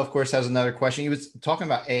Pistel, of course, has another question. He was talking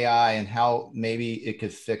about AI and how maybe it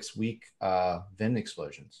could fix weak VIN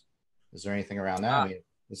explosions. Is there anything around that? I mean,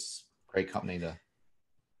 this is a great company to.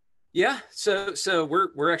 Yeah, so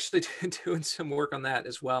we're actually doing some work on that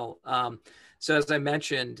as well. So as I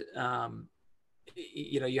mentioned,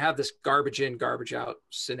 you have this garbage in, garbage out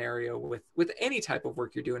scenario with any type of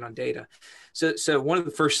work you're doing on data. So one of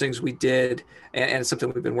the first things we did, and it's something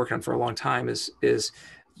we've been working on for a long time, is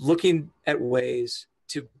looking at ways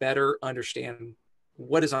to better understand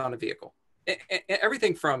what is on a vehicle.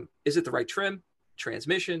 Everything from, is it the right trim,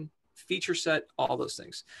 transmission, feature set, all those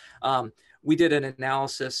things. We did an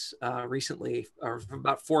analysis recently of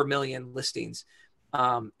about 4 million listings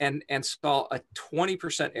and saw a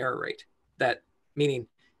 20% error rate. That meaning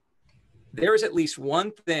there is at least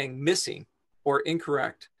one thing missing or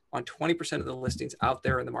incorrect on 20% of the listings out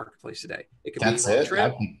there in the marketplace today. It could That's be it.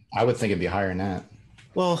 trim. I would think it'd be higher than that.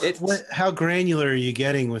 Well, how granular are you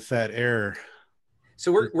getting with that error?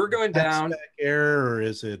 So we're going down. Error, or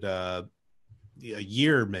is it a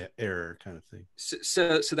year error kind of thing?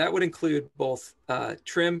 So that would include both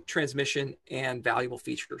trim, transmission, and valuable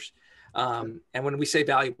features. And when we say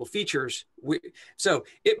valuable features, so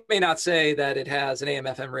it may not say that it has an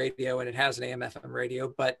AM/FM radio and it has an AM/FM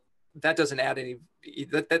radio, but that doesn't add any.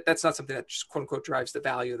 That's not something that just quote unquote drives the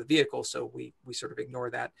value of the vehicle. So we sort of ignore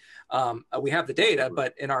that. We have the data,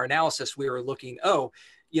 but in our analysis, we were looking.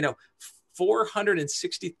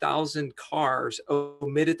 460,000 cars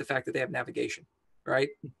omitted the fact that they have navigation. Right,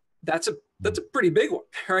 that's a pretty big one,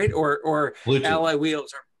 right? Or Bluetooth. Alloy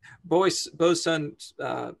wheels, or Bose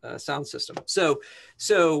sound system. So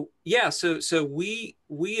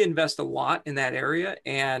we invest a lot in that area,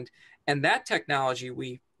 and that technology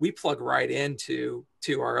we plug right into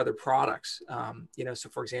our other products. So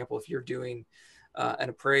for example, if you're doing an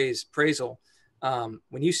appraisal,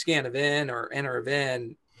 when you scan a VIN or enter a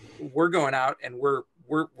VIN, we're going out and we're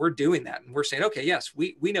doing that, and we're saying, okay, yes,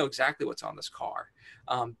 we know exactly what's on this car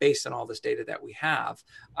based on all this data that we have,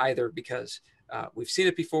 either because we've seen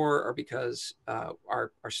it before or because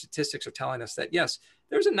our statistics are telling us that, yes,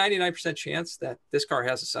 there's a 99% chance that this car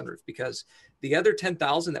has a sunroof, because the other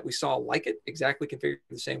 10,000 that we saw like it exactly configured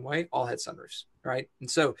the same way all had sunroofs, right?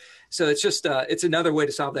 And so it's just it's another way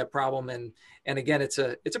to solve that problem. And again, it's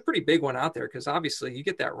a pretty big one out there, because obviously you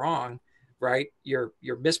get that wrong, right? You're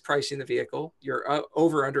mispricing the vehicle, you're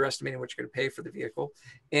underestimating what you're going to pay for the vehicle,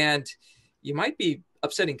 and you might be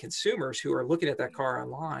upsetting consumers who are looking at that car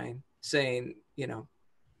online saying,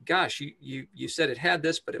 gosh, you said it had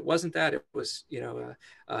this, but it wasn't that. It was, you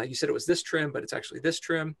said it was this trim, but it's actually this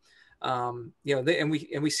trim. And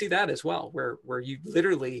we see that as well, where you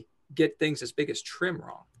literally get things as big as trim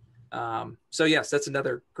wrong. So yes, that's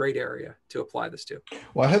another great area to apply this to.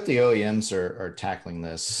 Well, I hope the OEMs are tackling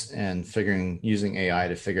this and using AI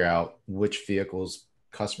to figure out which vehicles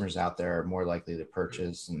customers out there are more likely to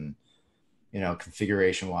purchase, and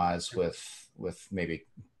configuration wise with maybe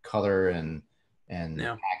color and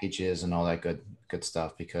packages and all that good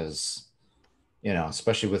stuff, because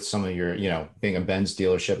especially with some of your being a Benz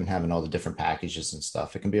dealership and having all the different packages and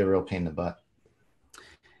stuff, it can be a real pain in the butt.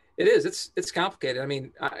 It is. It's complicated. I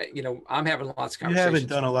mean, I'm having lots of conversations. You haven't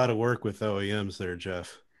done a lot of work with OEMs there,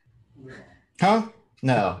 Jeff. Huh?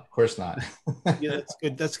 No, of course not. Yeah, that's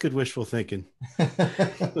good. That's good wishful thinking.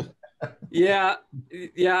 Yeah.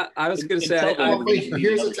 I was going to say,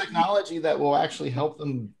 here's a technology that will actually help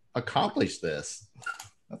them accomplish this.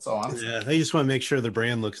 That's all I'm saying. Yeah, they just want to make sure the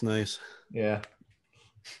brand looks nice. Yeah,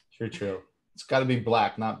 true. It's got to be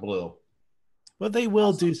black, not blue. Well, they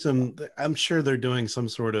will do some. I'm sure they're doing some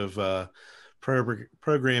sort of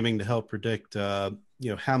programming to help predict,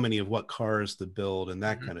 how many of what cars to build and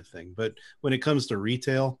that kind of thing. But when it comes to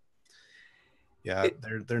retail, Yeah,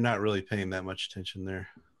 they're not really paying that much attention there.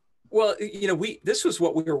 Well, this was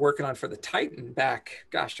what we were working on for the Titan back.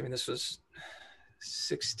 Gosh, I mean, this was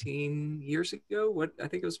 16 years ago. What I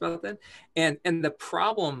think it was about then. And the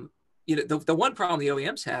problem, the one problem the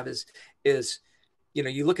OEMs have is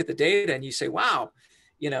you look at the data and you say, wow,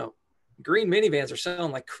 green minivans are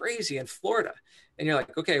selling like crazy in Florida. And you're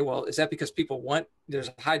like, okay, well, is that because there's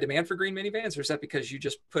a high demand for green minivans, or is that because you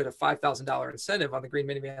just put a $5,000 incentive on the green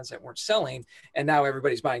minivans that weren't selling, and now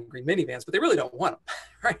everybody's buying green minivans, but they really don't want them,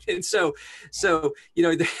 right? And so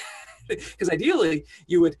because ideally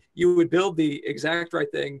you would build the exact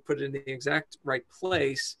right thing, put it in the exact right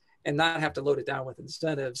place, and not have to load it down with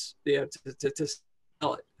incentives to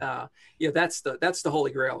sell it. That's the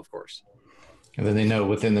holy grail, of course. And then they know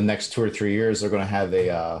within the next 2 or 3 years they're going to have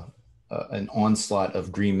an onslaught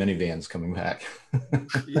of green minivans coming back.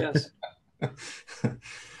 Yes.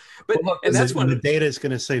 But look, and that's when the data is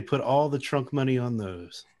going to say put all the trunk money on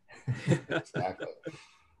those. Exactly.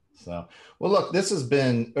 So, well, look, this has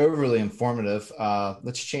been overly informative.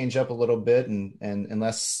 Let's change up a little bit, and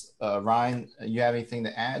unless Ryan, you have anything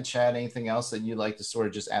to add, Chad, anything else that you'd like to sort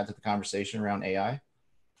of just add to the conversation around AI?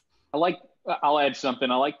 I'll add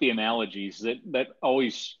something. I like the analogies that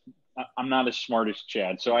always, I'm not as smart as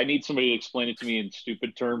Chad, so I need somebody to explain it to me in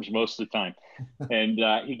stupid terms most of the time. And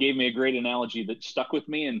he gave me a great analogy that stuck with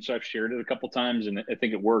me. And so I've shared it a couple times and I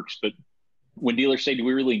think it works. But when dealers say, do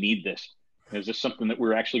we really need this? Is this something that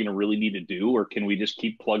we're actually going to really need to do? Or can we just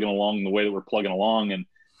keep plugging along the way that we're plugging along? And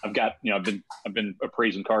I've got, I've been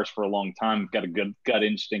appraising cars for a long time. I've got a good gut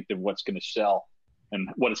instinct of what's going to sell and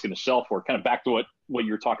what it's going to sell for. Kind of back to what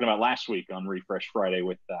you were talking about last week on Refresh Friday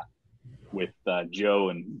with Joe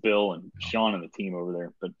and Bill and Sean and the team over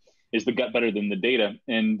there. But is the gut better than the data?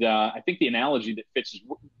 And I think the analogy that fits is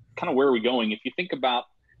kind of where are we going? If you think about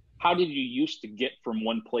how did you used to get from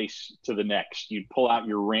one place to the next? You'd pull out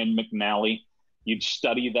your Rand McNally, you'd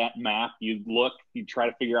study that map, you'd look, you'd try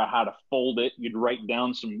to figure out how to fold it, you'd write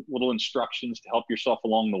down some little instructions to help yourself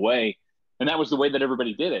along the way. And that was the way that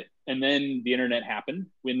everybody did it. And then the internet happened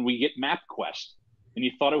when we get MapQuest. And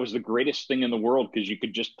you thought it was the greatest thing in the world because you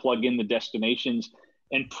could just plug in the destinations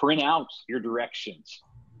and print out your directions.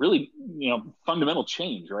 Really, fundamental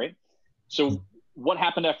change, right? So what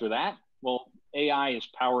happened after that? Well, AI is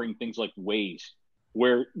powering things like Waze,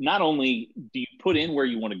 where not only do you put in where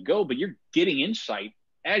you want to go, but you're getting insight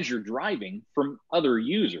as you're driving from other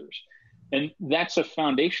users. And that's a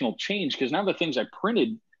foundational change because now the things I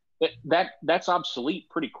printed, that's obsolete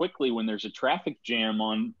pretty quickly when there's a traffic jam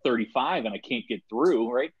on 35 and I can't get through,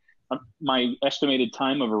 right? My estimated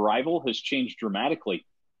time of arrival has changed dramatically.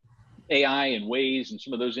 AI and Waze and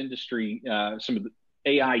some of those some of the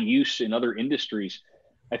AI use in other industries,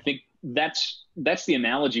 I think that's the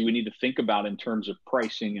analogy we need to think about in terms of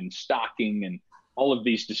pricing and stocking and all of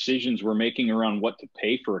these decisions we're making around what to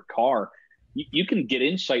pay for a car. You can get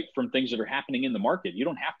insight from things that are happening in the market. You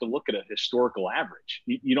don't have to look at a historical average.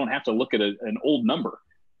 You don't have to look at an old number.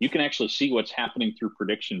 You can actually see what's happening through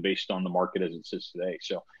prediction based on the market as it sits today.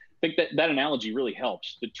 So I think that analogy really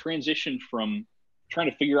helps. The transition from trying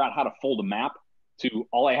to figure out how to fold a map to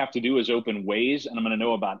all I have to do is open Waze and I'm going to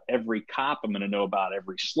know about every cop. I'm going to know about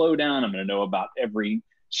every slowdown. I'm going to know about every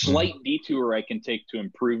slight detour I can take to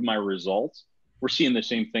improve my results. We're seeing the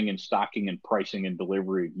same thing in stocking and pricing and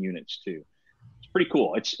delivery of units too. It's pretty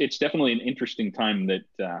cool. It's definitely an interesting time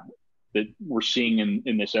that we're seeing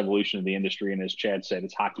in this evolution of the industry. And as Chad said,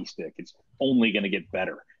 it's hockey stick. It's only going to get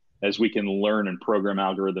better as we can learn and program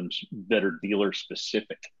algorithms that are dealer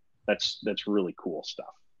specific. That's really cool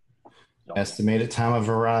stuff. So, estimated time of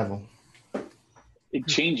arrival. It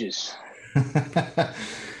changes.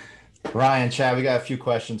 Ryan, Chad, we got a few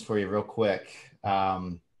questions for you real quick.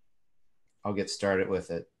 I'll get started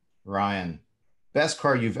with it. Ryan, best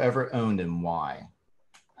car you've ever owned and why?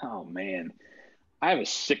 Oh man, I have a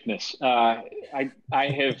sickness. I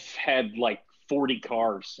have had like 40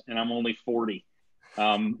 cars and I'm only 40.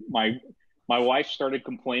 My wife started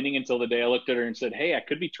complaining until the day I looked at her and said, hey, I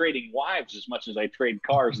could be trading wives as much as I trade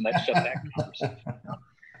cars. And that shut that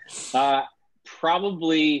conversation.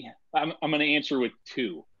 Probably, I'm going to answer with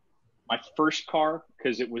two. My first car,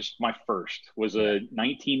 because it was my first, was a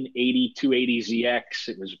 1980 280ZX.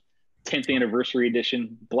 It was 10th anniversary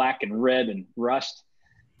edition, black and red and rust.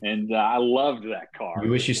 And I loved that car. You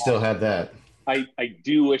wish you still had that. I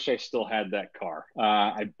do wish I still had that car.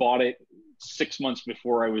 I bought it 6 months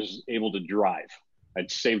before I was able to drive. I'd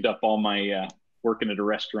saved up all my working at a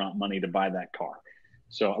restaurant money to buy that car.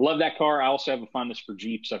 So I love that car. I also have a fondness for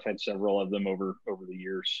Jeeps. I've had several of them over the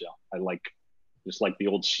years. So I like the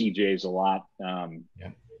old CJs a lot.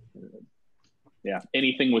 Yeah,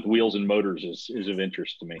 anything with wheels and motors is of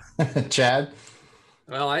interest to me. Chad?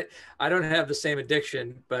 Well, I don't have the same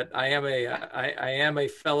addiction, but I am a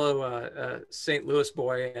fellow St. Louis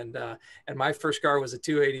boy, and my first car was a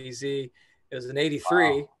 280Z. It was an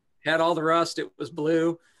 '83. Wow. Had all the rust. It was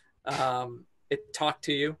blue. It talked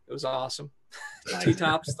to you. It was awesome.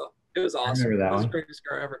 T-tops. It was awesome. I remember that it was one. the greatest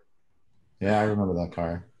car ever. Yeah, I remember that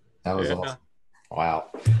car. That was awesome. Wow.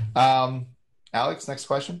 Alex, next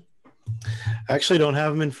question. I actually don't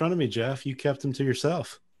have them in front of me, Jeff. You kept them to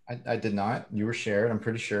yourself. I did not. You were shared, I'm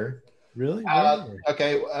pretty sure. Really?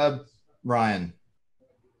 Okay. Ryan,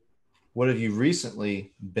 what have you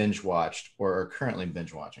recently binge watched or are currently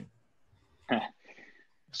binge watching?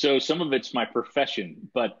 So some of it's my profession,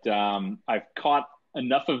 but I've caught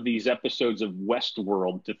enough of these episodes of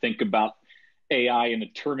Westworld to think about AI in a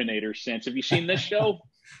Terminator sense. Have you seen this show?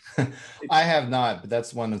 I have not, but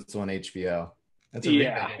that's one that's on HBO. That's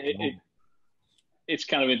it's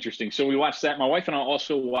kind of interesting. So we watched that. My wife and I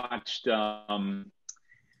also watched the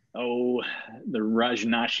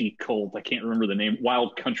Rajnashi cult. I can't remember the name.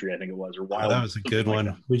 Wild Country, I think it was, or Wild. Oh, that was a good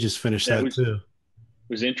one. We just finished that too.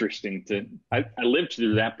 It was interesting I lived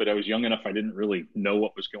through that, but I was young enough I didn't really know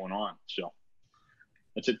what was going on. So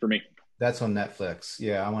that's it for me. That's on Netflix.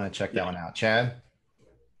 Yeah, I want to check that one out. Chad?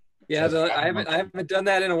 Yeah, I haven't done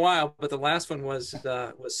that in a while, but the last one was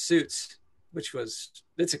Suits, which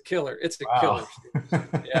it's a killer. It's a killer.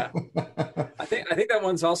 Yeah. I think that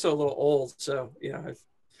one's also a little old, so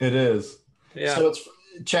it is. Yeah. So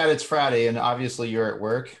Chad, it's Friday, and obviously you're at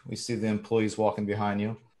work. We see the employees walking behind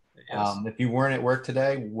you. Yes. If you weren't at work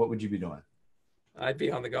today, what would you be doing? I'd be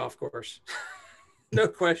on the golf course. No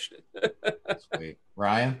question. Sweet.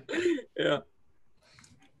 Ryan? Yeah.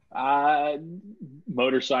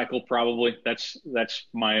 Motorcycle, probably. That's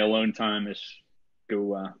my alone time, is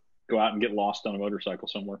go out and get lost on a motorcycle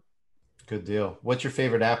somewhere. Good deal. What's your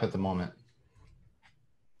favorite app at the moment?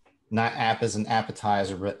 Not app as an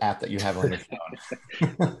appetizer, but app that you have on your phone.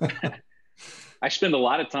 I spend a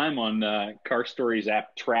lot of time on Car Stories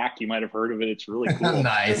app Track. You might have heard of it. It's really cool.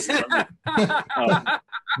 Nice. That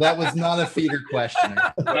was not a feeder question.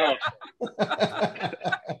 No.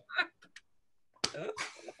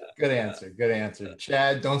 Good answer.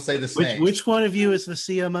 Chad, don't say the same. Which one of you is the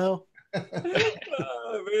CMO?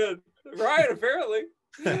 Oh, man. Ryan, apparently.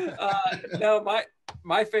 No,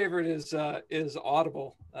 my favorite is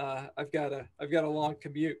Audible. I've got a long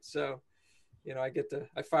commute, so I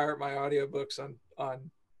fire up my audiobooks on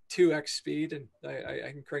 2x speed, and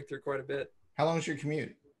I can crank through quite a bit. How long is your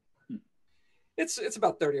commute? It's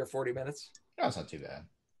about 30 or 40 minutes. No, it's not too bad.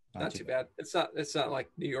 Not too bad. It's not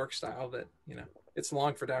like New York style, but it's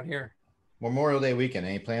long for down here. Memorial Day weekend.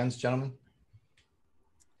 Any plans, gentlemen?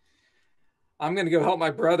 I'm going to go help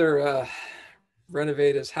my brother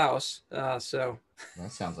renovate his house. So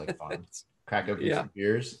that sounds like fun. Crack open some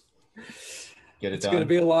beers. Get it it's done. It's going to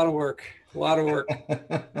be a lot of work.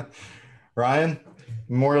 Ryan,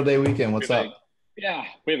 Memorial Day weekend. What's up? Yeah,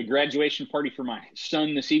 we have a graduation party for my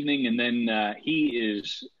son this evening, and then he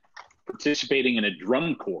is participating in a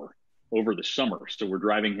drum corps over the summer. So we're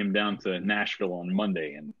driving him down to Nashville on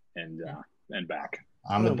Monday and back.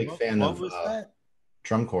 I'm a big fan of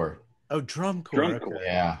drum corps. Oh, drum corps. Drum corps.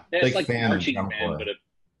 Yeah, it's like a marching band, but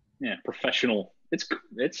professional. It's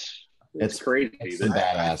crazy. It's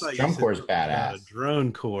badass. Drum corps is badass.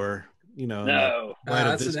 Drone corps. No. Right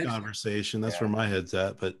of this conversation. That's where my head's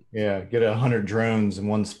at. But yeah, get 100 drones in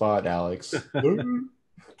one spot, Alex. All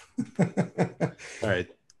right.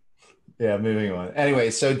 Yeah, moving on.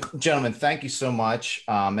 Anyway, so gentlemen, thank you so much.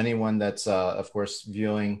 Anyone that's of course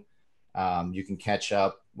viewing, you can catch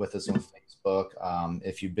up with us on Facebook.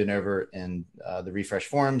 If you've been over in the Refresh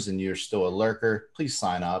forums and you're still a lurker, please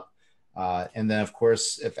sign up. And then, of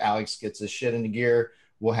course, if Alex gets his shit into gear,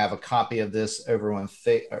 we'll have a copy of this over on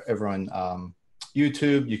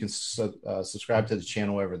YouTube. You can subscribe to the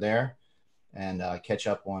channel over there and catch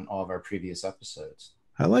up on all of our previous episodes.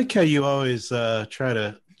 I like how you always try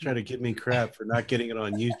to give me crap for not getting it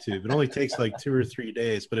on YouTube. It only takes like 2 or 3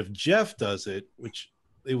 days, but if Jeff does it, which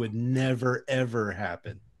it would never ever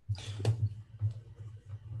happen.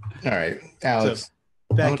 All right, Alex.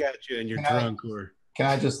 So back at you in your drunk or. Can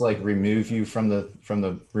I just remove you from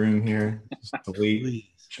the room here? Just delete. Please.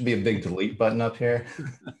 Should be a big delete button up here.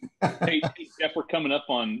 Hey, Jeff, we're coming up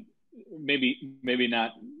on maybe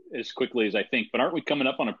not as quickly as I think, but aren't we coming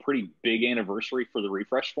up on a pretty big anniversary for the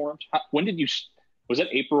Refresh forums? When did was that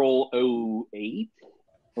April 08,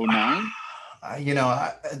 09?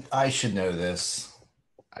 I should know this.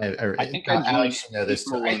 I think I should know this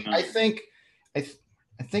too. I think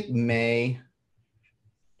May.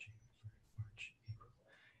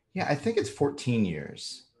 Yeah, I think it's 14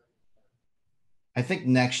 years. I think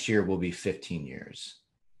next year will be 15 years.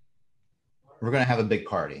 We're going to have a big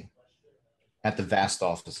party at the vast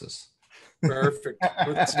offices. Perfect.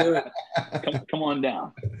 Let's do it. Come on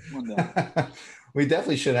down. Come on down. We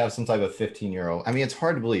definitely should have some type of 15-year-old. I mean, it's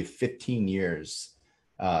hard to believe 15 years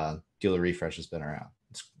Dealer Refresh has been around.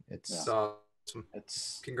 It's awesome.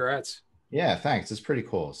 It's congrats. Yeah, thanks. It's pretty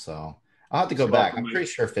cool. So I'll have to go back. I'm pretty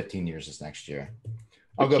sure 15 years is next year.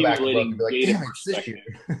 I'll go back and look and be like, damn, it's this year.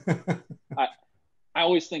 I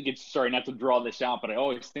always think it's, sorry, not to draw this out, but I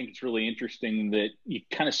always think it's really interesting that you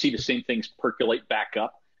kind of see the same things percolate back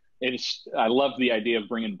up. I love the idea of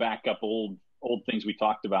bringing back up old things we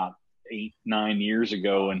talked about 8-9 years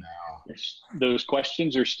ago. And those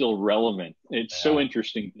questions are still relevant. It's so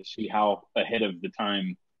interesting to see how ahead of the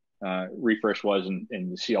time Refresh was and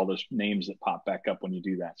to see all those names that pop back up when you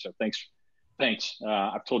do that. So thanks.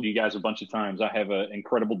 I've told you guys a bunch of times, I have an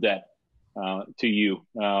incredible debt to you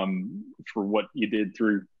for what you did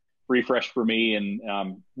through Refresh for me, and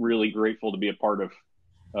I'm really grateful to be a part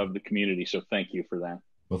of the community. So thank you for that.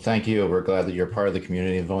 Well, thank you. We're glad that you're part of the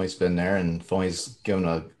community. I've always been there and I've always given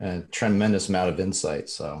a tremendous amount of insight.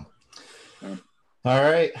 So, all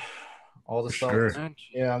right. All the stuff. Sure.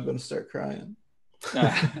 Yeah, I'm going to start crying.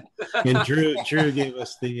 And Drew gave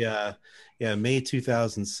us the May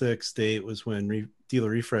 2006 date was when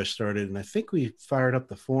Dealer Refresh started, and I think we fired up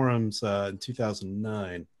the forums in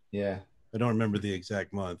 2009. Yeah, I don't remember the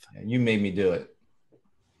exact month. Yeah, you made me do it.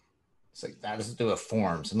 It's like, let's do it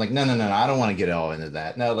forums. I'm like, no, I don't want to get all into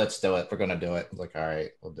that. No, let's do it. We're gonna do it. I'm like, all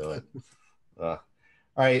right, we'll do it. All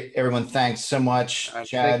right, everyone, thanks so much.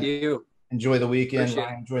 Chad, thank you. Enjoy the weekend.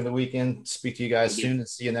 Ryan, enjoy the weekend. Speak to you guys soon and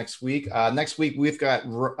see you next week. Next week, we've got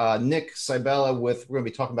Nick Cibella we're going to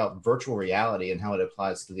be talking about virtual reality and how it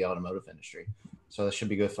applies to the automotive industry. So that should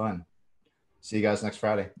be good fun. See you guys next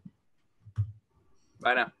Friday.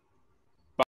 Bye now.